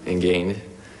same, and gained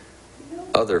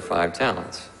other 5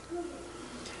 talents.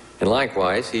 And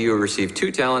likewise, he who received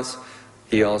 2 talents,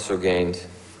 he also gained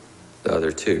the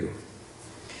other 2.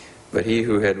 But he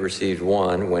who had received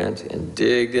 1 went and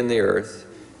digged in the earth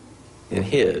and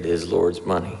hid his Lord's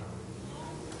money.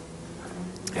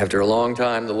 After a long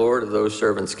time, the Lord of those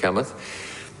servants cometh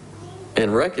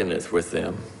and reckoneth with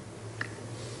them.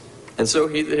 And so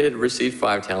he that had received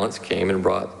 5 talents came and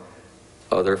brought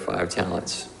other 5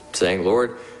 talents, saying,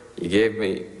 Lord, you gave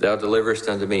me, thou deliverest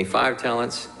unto me 5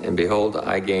 talents, and behold,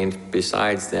 I gained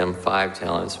besides them 5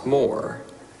 talents more.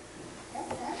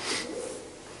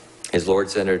 His Lord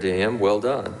said unto him, Well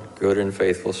done, good and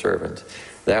faithful servant.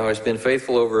 Thou hast been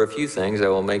faithful over a few things, I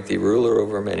will make thee ruler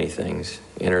over many things.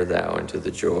 Enter thou into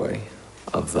the joy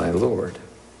of thy Lord.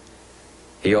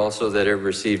 He also that had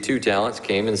received 2 talents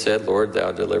came and said, Lord,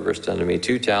 thou deliverest unto me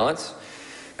 2 talents.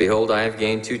 Behold, I have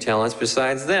gained 2 talents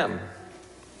besides them.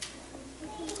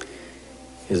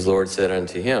 His Lord said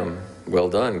unto him, Well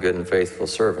done, good and faithful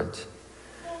servant.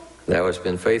 Thou hast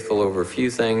been faithful over few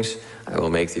things, I will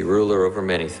make thee ruler over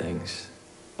many things.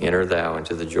 Enter thou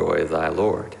into the joy of thy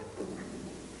Lord.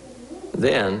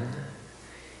 Then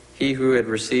he who had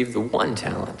received the 1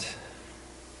 talent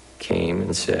came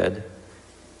and said,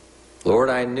 Lord,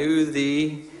 I knew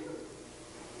thee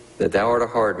that thou art a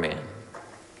hard man,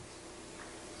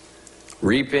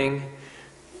 reaping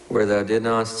where thou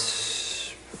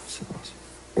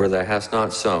hast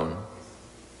not sown,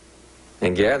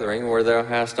 and gathering where thou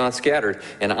hast not scattered.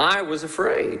 And I was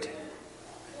afraid,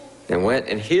 and went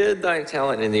and hid thy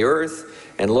talent in the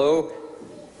earth, and lo,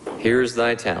 here is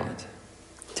thy talent.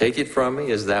 Take it from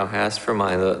me as thou hast from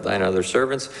thine other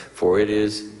servants, for it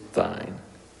is thine.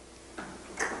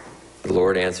 The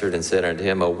Lord answered and said unto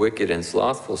him, O wicked and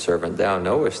slothful servant, thou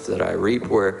knowest that I reap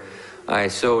where I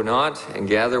sow not, and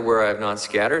gather where I have not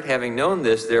scattered. Having known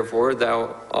this, therefore,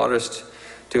 thou oughtest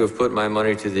to have put my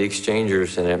money to the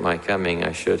exchangers, and at my coming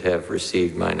I should have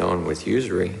received mine own with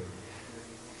usury.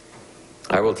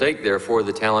 I will take therefore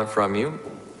the talent from you,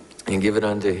 and give it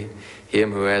unto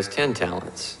him who has 10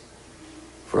 talents.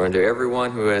 For unto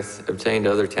everyone who hath obtained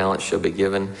other talents shall be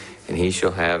given, and he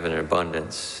shall have an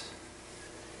abundance.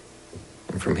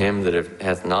 And from him that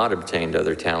hath not obtained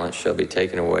other talents shall be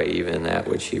taken away even that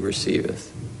which he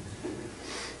receiveth.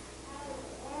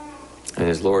 And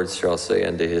his Lord shall say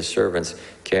unto his servants,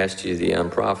 Cast ye the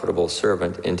unprofitable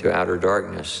servant into outer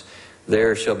darkness.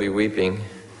 There shall be weeping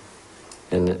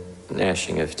and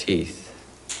gnashing of teeth.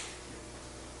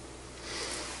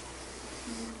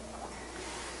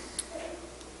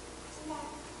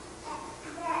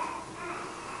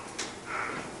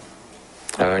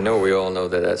 I know we all know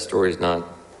that story is not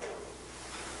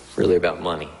really about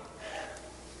money.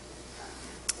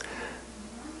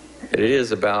 It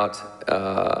is about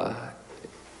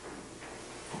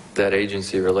that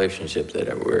agency relationship that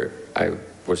I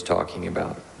was talking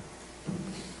about,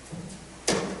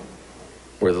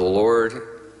 where the Lord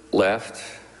left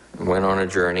and went on a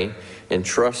journey,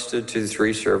 entrusted to the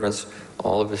 3 servants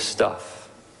all of his stuff,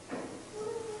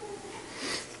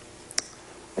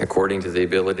 according to the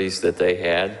abilities that they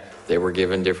had. They were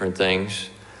given different things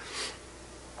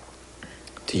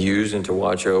to use and to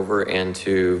watch over and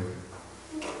to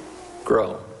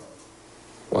grow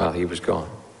while he was gone.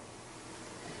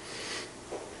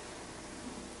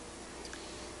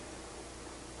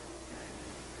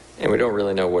 And we don't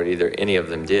really know what any of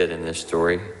them did in this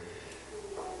story.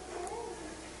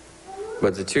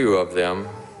 But the 2 of them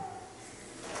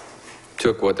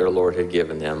took what their Lord had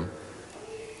given them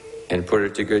and put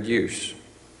it to good use.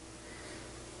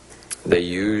 They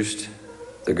used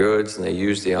the goods and they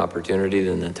used the opportunity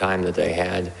and the time that they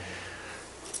had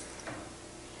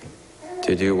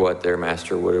to do what their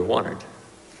master would have wanted.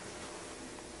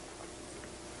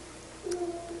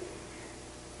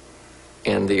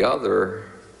 And the other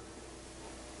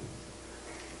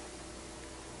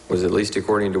was, at least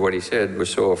according to what he said, was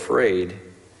so afraid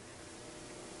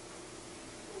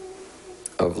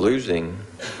of losing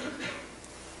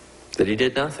that he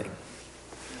did nothing.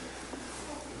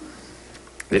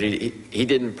 That he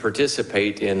didn't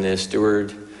participate in this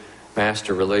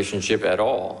steward-master relationship at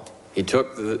all. He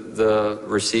took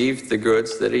received the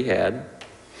goods that he had,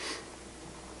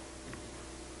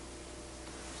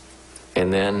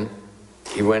 and then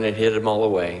he went and hid them all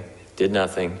away, did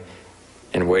nothing,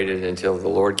 and waited until the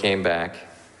Lord came back,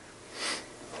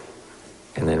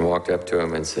 and then walked up to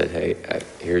him and said, Hey,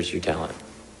 here's your talent,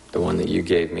 the one that you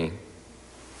gave me.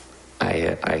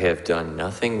 I have done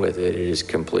nothing with it. It is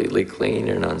completely clean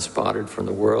and unspotted from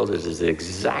the world. It is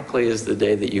exactly as the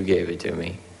day that you gave it to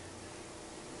me.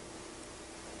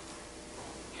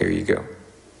 Here you go.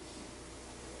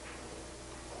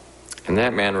 And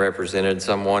that man represented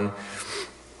someone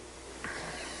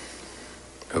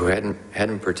who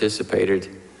hadn't participated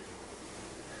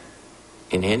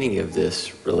in any of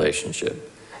this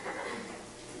relationship,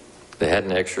 that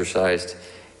hadn't exercised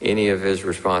any of his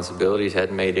responsibilities,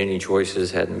 hadn't made any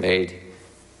choices, hadn't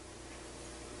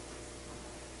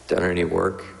done any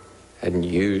work, hadn't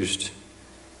used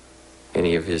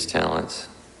any of his talents.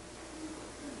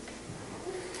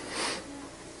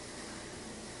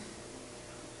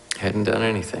 Hadn't done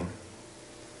anything.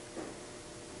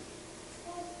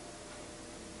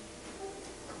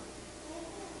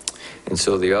 And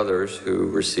so the others who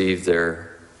received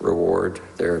their reward,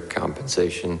 their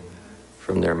compensation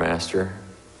from their master,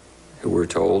 who were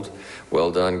told, Well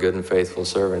done, good and faithful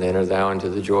servant, enter thou into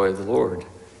the joy of the Lord.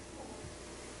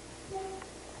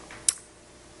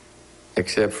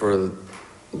 Except for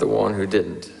the one who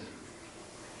didn't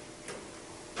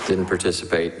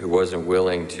participate, who wasn't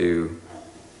willing to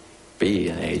be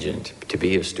an agent, to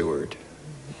be a steward,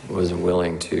 wasn't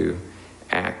willing to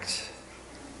act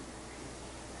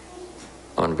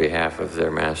on behalf of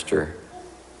their master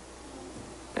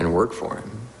and work for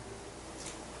him.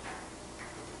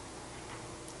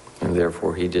 And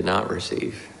therefore he did not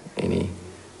receive any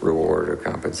reward or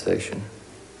compensation.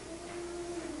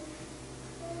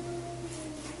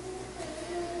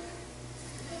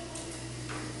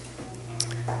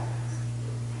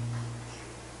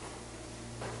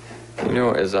 You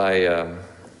know, as I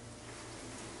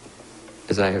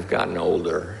have gotten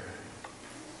older,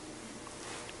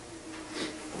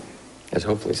 as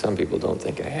hopefully some people don't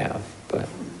think I have, but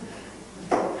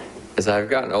as I've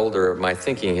gotten older, my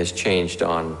thinking has changed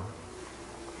on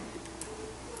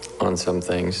some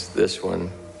things. This one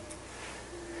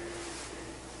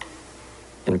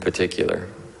in particular,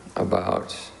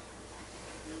 about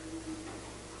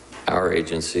our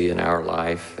agency and our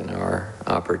life and our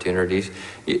opportunities.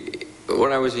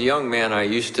 When I was a young man, I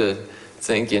used to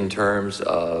think in terms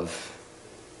of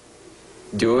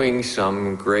doing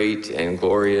some great and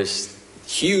glorious,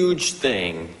 huge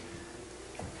thing,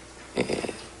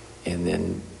 and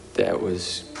then that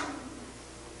was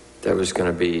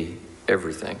going to be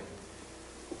everything.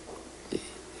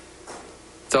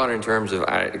 Thought in terms of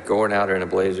going out in a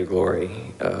blaze of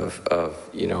glory, of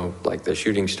you know, like the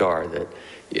shooting star that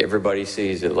everybody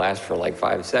sees. It lasts for like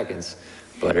 5 seconds,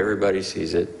 but everybody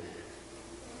sees it.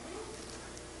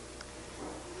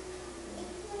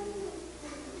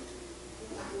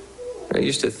 I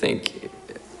used to think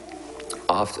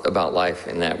oft about life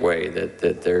in that way,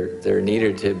 that there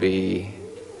needed to be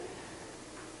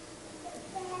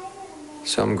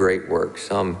some great work,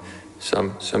 some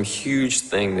huge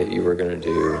thing that you were going to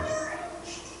do,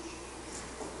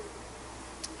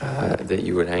 that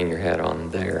you would hang your hat on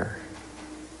there.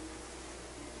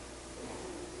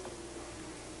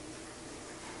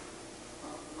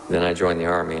 Then I joined the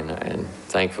Army and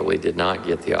thankfully did not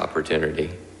get the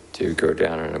opportunity to go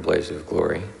down in a blaze of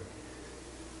glory.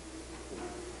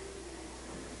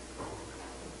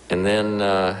 And then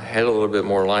had a little bit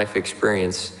more life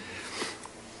experience,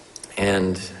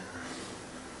 and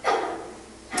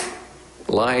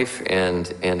life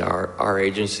and our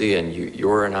agency and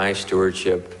your and I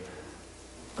stewardship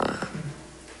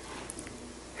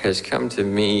has come to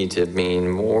me to mean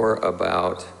more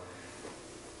about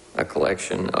a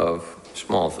collection of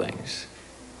small things.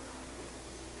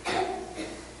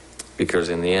 Because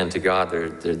in the end, to God,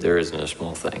 there isn't a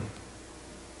small thing.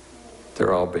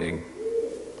 They're all big.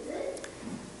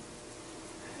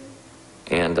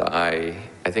 And I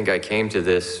think I came to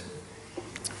this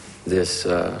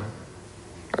or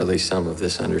at least some of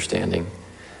this understanding,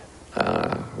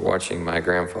 watching my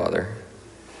grandfather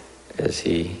as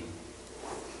he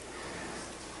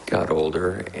got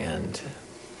older and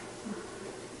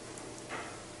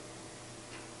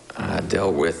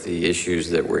dealt with the issues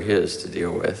that were his to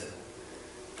deal with,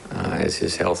 as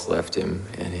his health left him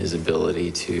and his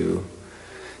ability to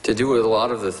do a lot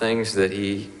of the things that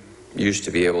he used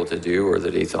to be able to do, or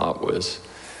that he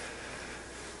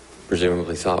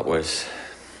presumably thought was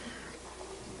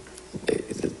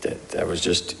that was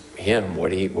just him,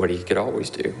 what he could always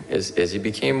do. As he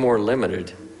became more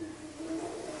limited,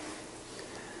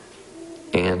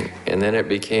 and then it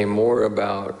became more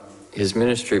about, his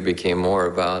ministry became more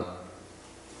about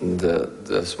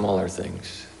the smaller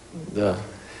things, the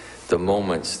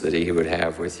moments that he would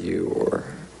have with you, or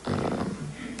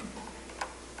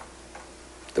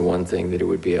the one thing that he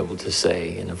would be able to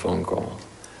say in a phone call.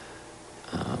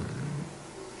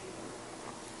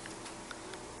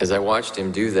 As I watched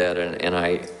him do that, and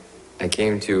I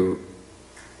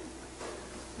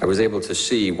was able to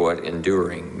see what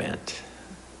enduring meant,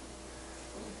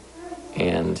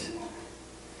 and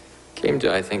came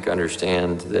to, I think,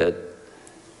 understand that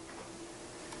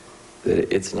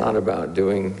it's not about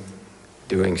doing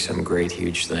some great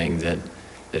huge thing that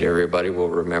everybody will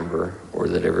remember or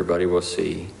that everybody will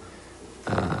see.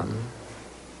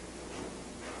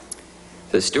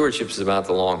 The stewardship is about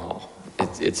the long haul.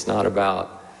 It's not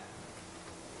about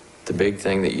the big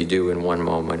thing that you do in one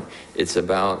moment. It's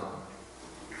about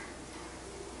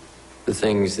the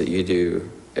things that you do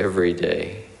every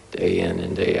day, day in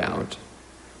and day out,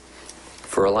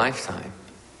 for a lifetime.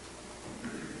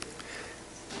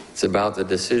 It's about the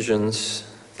decisions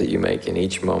that you make in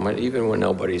each moment, even when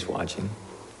nobody's watching,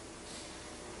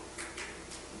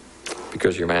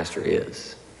 because your master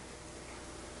is.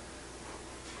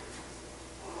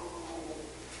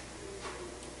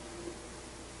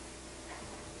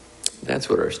 That's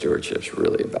what our stewardship's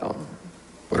really about,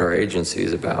 what our agency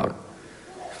is about.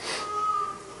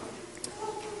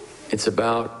 It's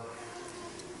about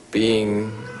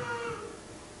being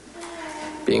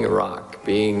a rock,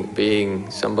 being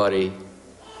somebody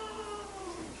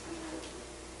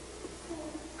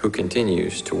who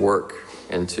continues to work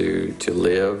and to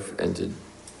live and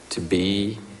to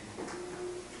be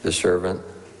the servant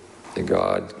that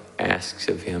God asks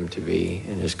of him to be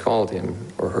and has called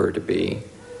him or her to be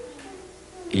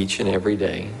each and every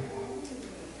day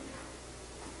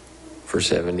for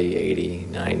 70, 80,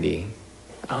 90,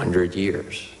 100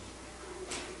 years.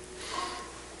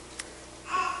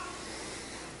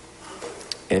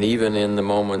 And even in the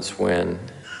moments when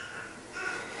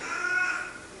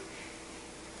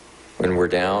we're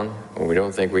down, when we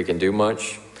don't think we can do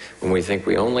much, when we think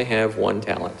we only have one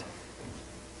talent,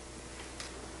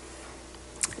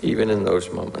 even in those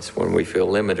moments when we feel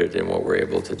limited in what we're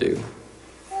able to do,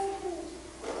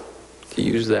 to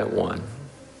use that one,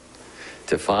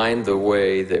 to find the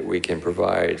way that we can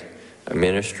provide a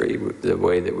ministry, the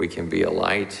way that we can be a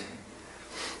light,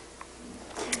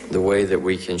 the way that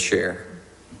we can share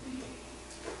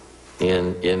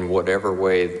in whatever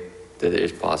way that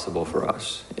is possible for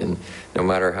us. And no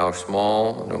matter how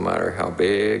small, no matter how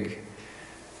big,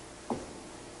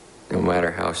 no matter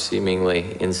how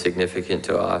seemingly insignificant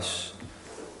to us,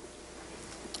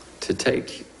 to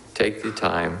take the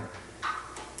time,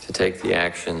 to take the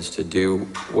actions, to do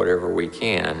whatever we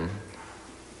can,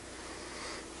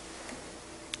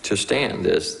 to stand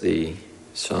as the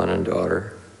son and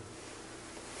daughter,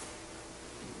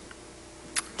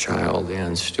 child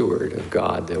and steward of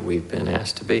God that we've been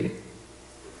asked to be.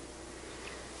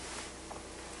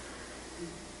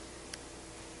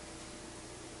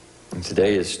 And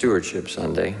today is Stewardship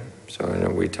Sunday, so I know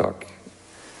we have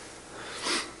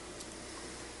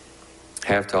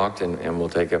talked, and we'll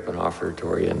take up an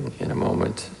offertory in a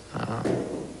moment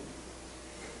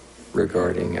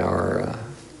regarding our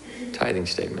tithing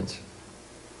statements.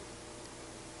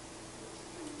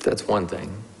 That's one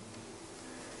thing.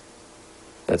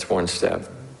 That's one step.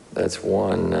 That's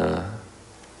one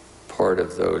part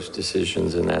of those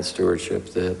decisions and that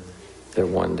stewardship that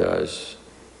one does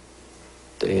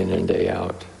day in and day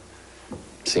out.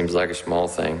 Seems like a small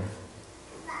thing.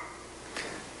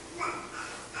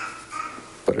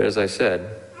 But as I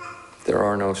said, there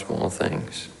are no small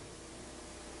things.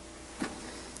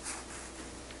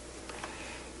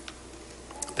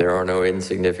 There are no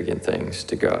insignificant things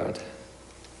to God.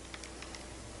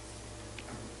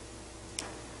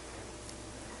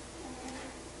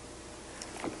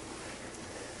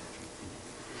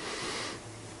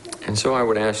 And so I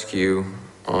would ask you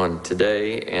on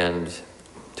today and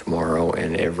tomorrow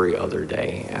and every other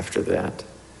day after that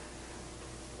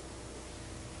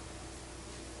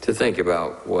to think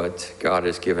about what God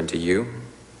has given to you,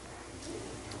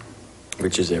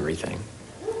 which is everything,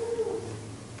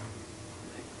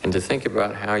 and to think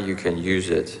about how you can use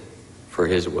it for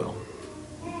His will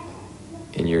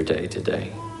in your day to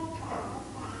day.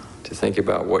 To think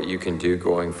about what you can do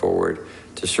going forward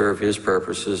to serve His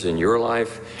purposes in your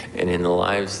life and in the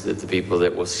lives of the people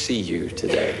that will see you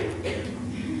today.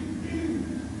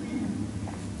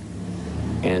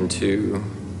 And to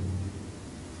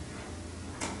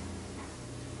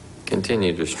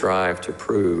continue to strive to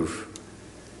prove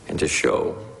and to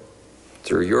show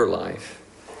through your life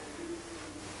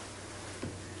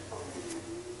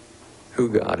who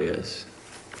God is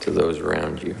to those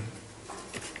around you.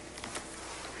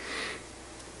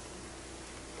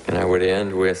 And I would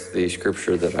end with the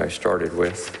scripture that I started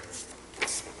with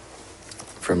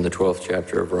from the 12th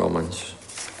chapter of Romans.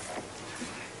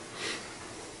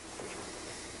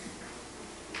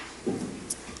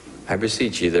 I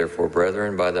beseech you, therefore,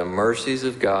 brethren, by the mercies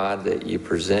of God, that ye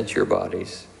present your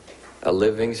bodies a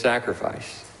living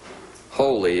sacrifice,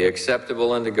 holy,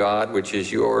 acceptable unto God, which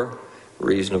is your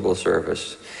reasonable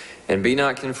service. And be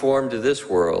not conformed to this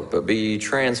world, but be ye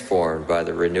transformed by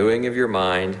the renewing of your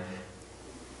mind,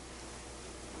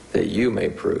 that you may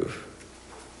prove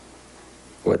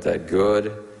what that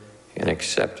good and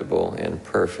acceptable and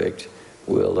perfect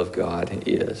will of God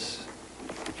is.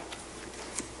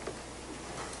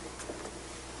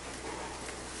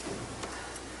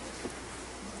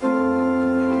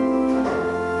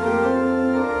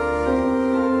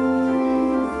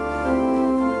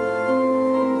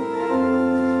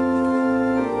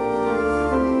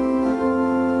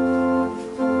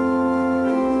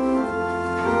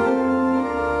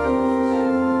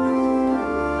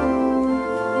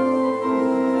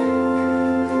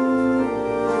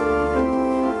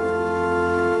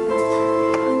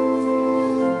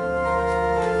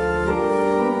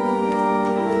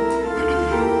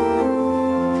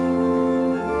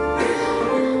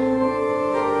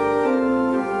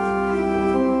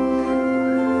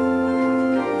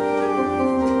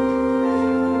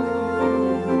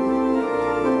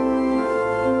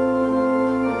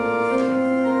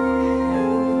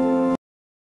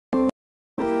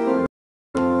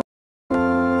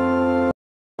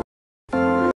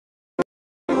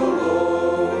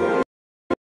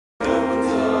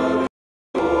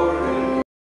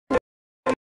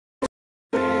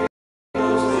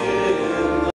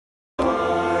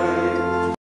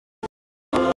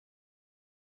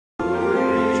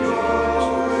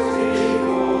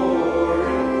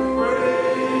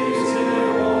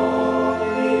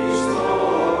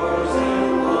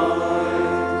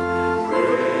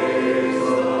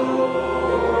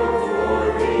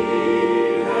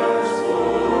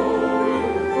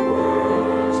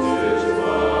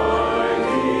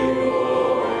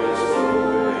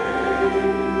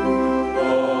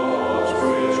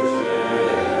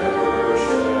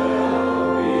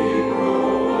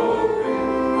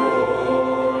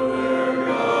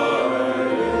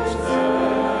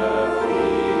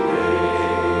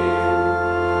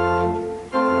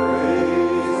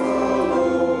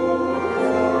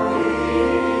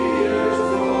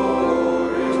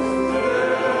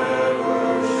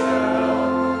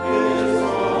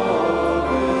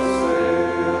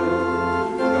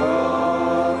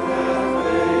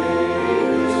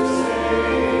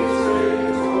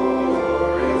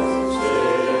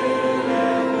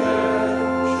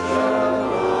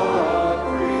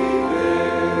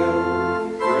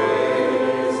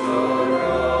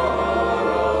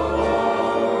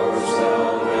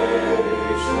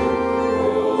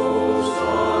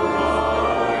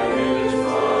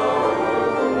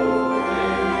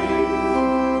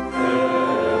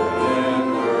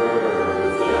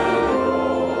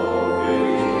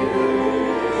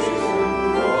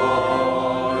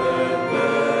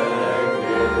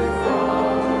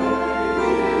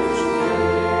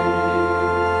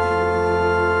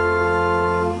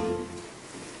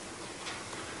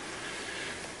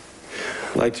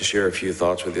 like to share a few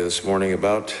thoughts with you this morning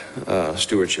about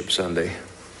Stewardship Sunday.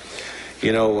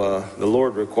 You know, the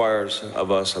Lord requires of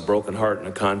us a broken heart and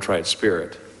a contrite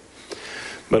spirit.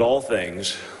 But all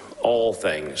things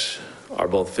are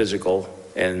both physical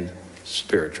and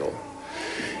spiritual.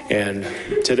 And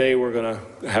today we're going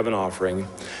to have an offering,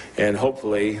 and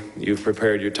hopefully you've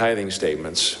prepared your tithing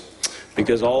statements,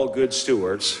 because all good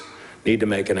stewards need to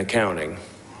make an accounting.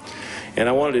 And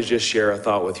I wanted to just share a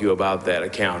thought with you about that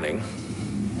accounting.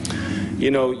 You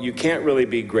know, you can't really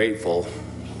be grateful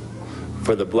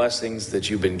for the blessings that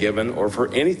you've been given, or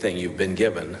for anything you've been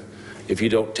given, if you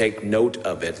don't take note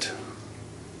of it.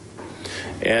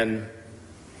 And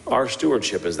our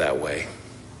stewardship is that way.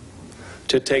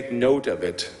 To take note of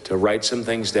it, to write some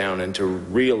things down, and to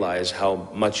realize how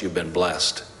much you've been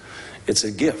blessed. It's a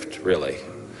gift, really.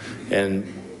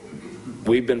 And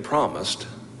we've been promised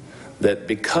that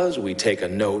because we take a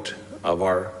note of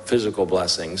our physical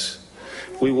blessings,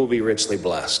 we will be richly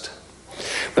blessed.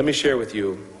 Let me share with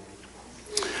you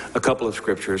a couple of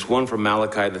scriptures, one from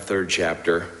Malachi, the 3rd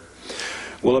chapter.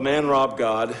 Will a man rob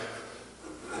God?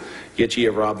 Yet ye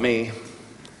have robbed me.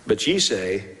 But ye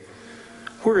say,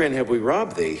 wherein have we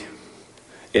robbed thee?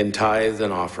 In tithes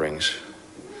and offerings.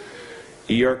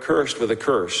 Ye are cursed with a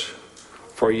curse,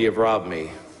 for ye have robbed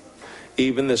me,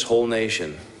 even this whole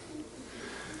nation.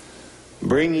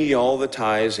 Bring ye all the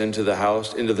tithes into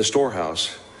the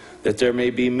storehouse, that there may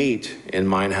be meat in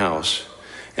mine house.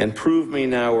 And prove me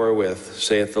now wherewith,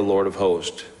 saith the Lord of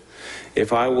hosts,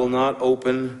 if I will not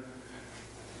open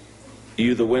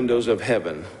you the windows of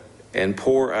heaven, and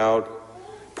pour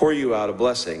you out a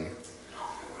blessing,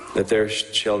 that there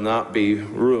shall not be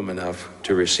room enough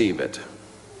to receive it.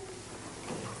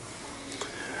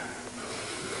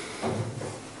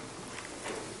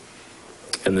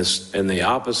 And the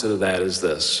opposite of that is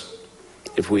this: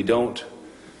 if we don't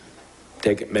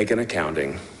make an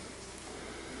accounting,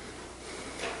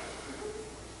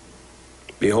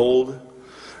 behold,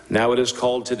 now it is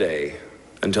called today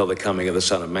until the coming of the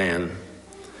Son of Man.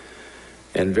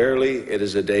 And verily it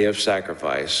is a day of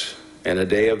sacrifice, and a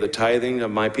day of the tithing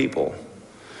of my people.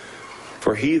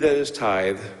 For he that is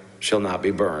tithed shall not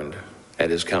be burned at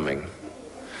his coming.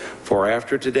 For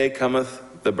after today cometh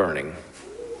the burning.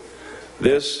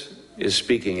 This is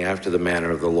speaking after the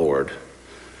manner of the Lord.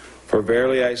 For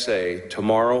verily I say,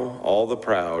 tomorrow all the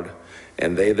proud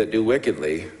and they that do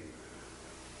wickedly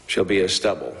shall be as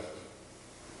stubble,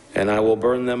 and I will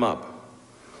burn them up.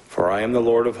 For I am the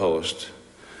Lord of hosts,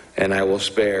 and I will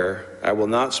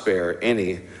not spare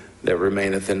any that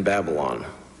remaineth in Babylon.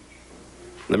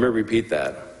 Let me repeat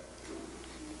that.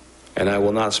 And I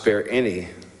will not spare any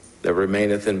that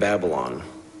remaineth in Babylon.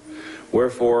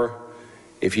 Wherefore,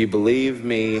 if ye believe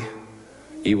me,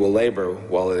 ye will labor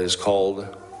while it is called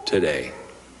today.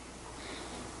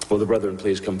 Will the brethren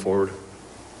please come forward?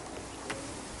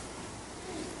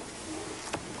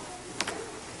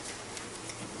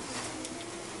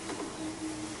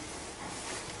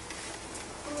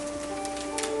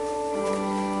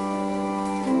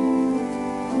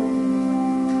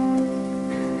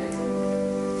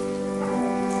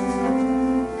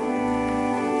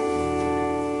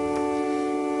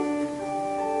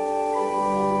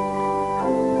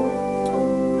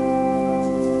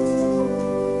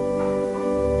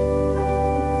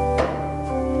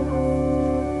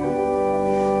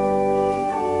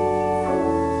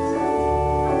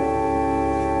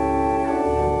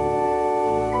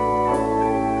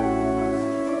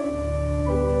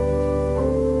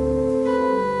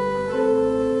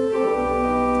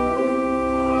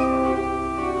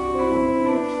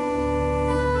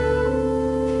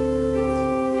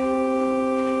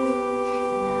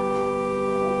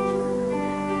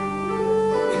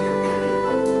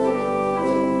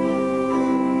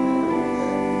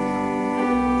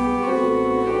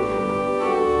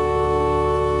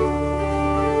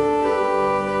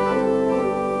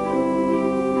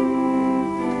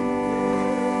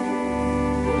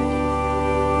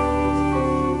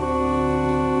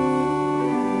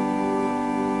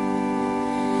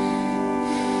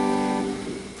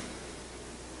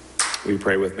 Will you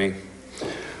pray with me?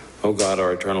 O God,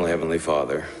 our eternal Heavenly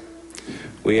Father,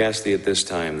 we ask Thee at this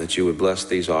time that You would bless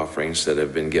these offerings that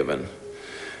have been given,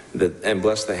 and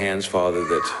bless the hands, Father,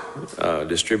 that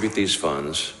distribute these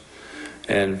funds.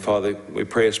 And Father, we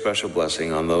pray a special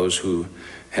blessing on those who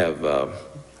have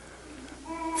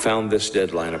found this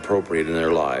deadline appropriate in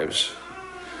their lives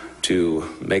to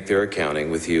make their accounting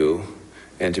with You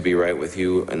and to be right with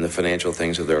You in the financial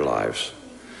things of their lives.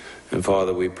 And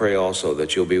Father, we pray also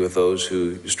that You'll be with those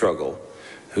who struggle,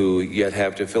 who yet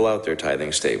have to fill out their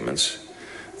tithing statements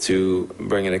to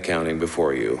bring an accounting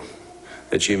before You,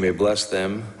 that you may bless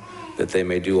them, that they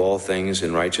may do all things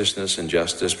in righteousness and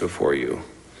justice before you.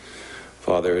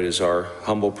 Father, it is our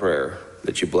humble prayer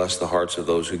that you bless the hearts of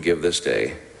those who give this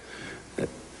day.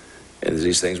 And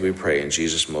these things we pray in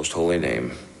Jesus' most holy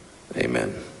name.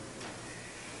 Amen.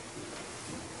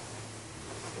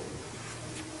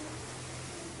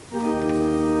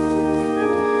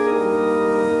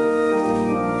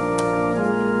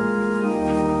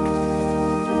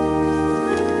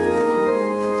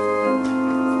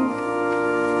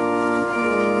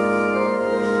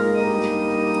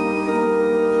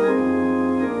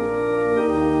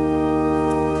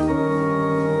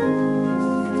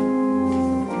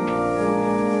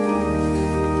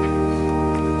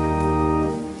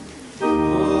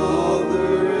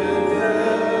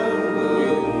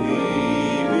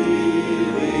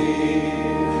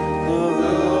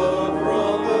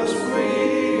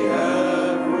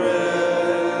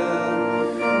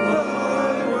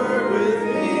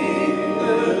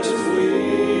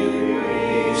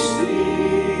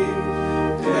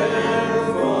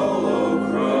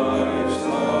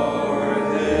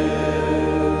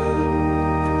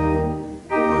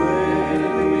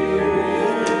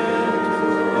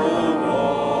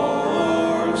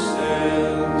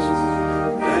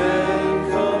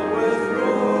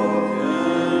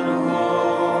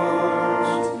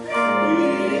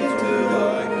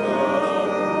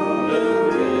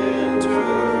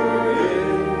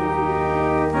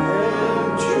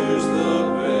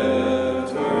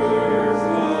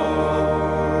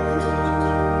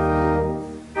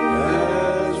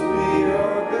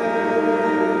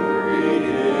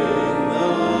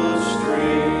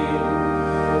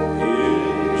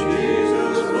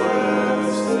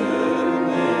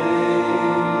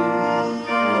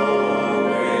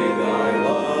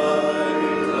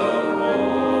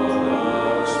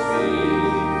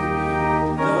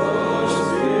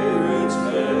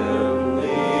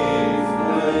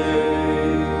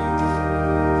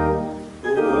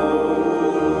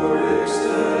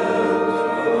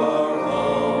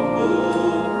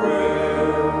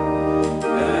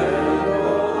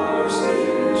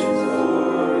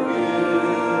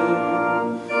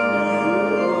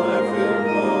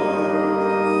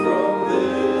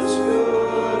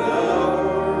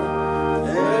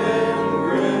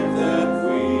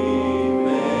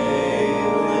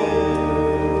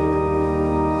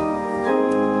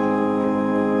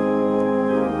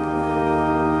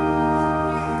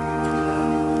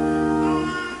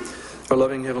 Our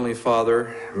loving Heavenly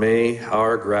Father, may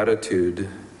our gratitude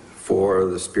for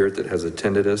the Spirit that has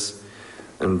attended us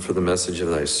and for the message of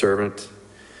thy servant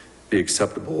be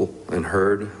acceptable and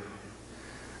heard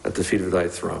at the feet of thy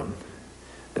throne.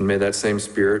 And may that same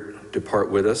Spirit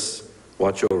depart with us,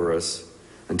 watch over us,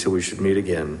 until we should meet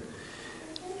again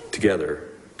together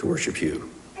to worship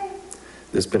you.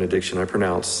 This benediction I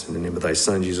pronounce in the name of thy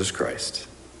Son, Jesus Christ.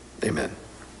 Amen.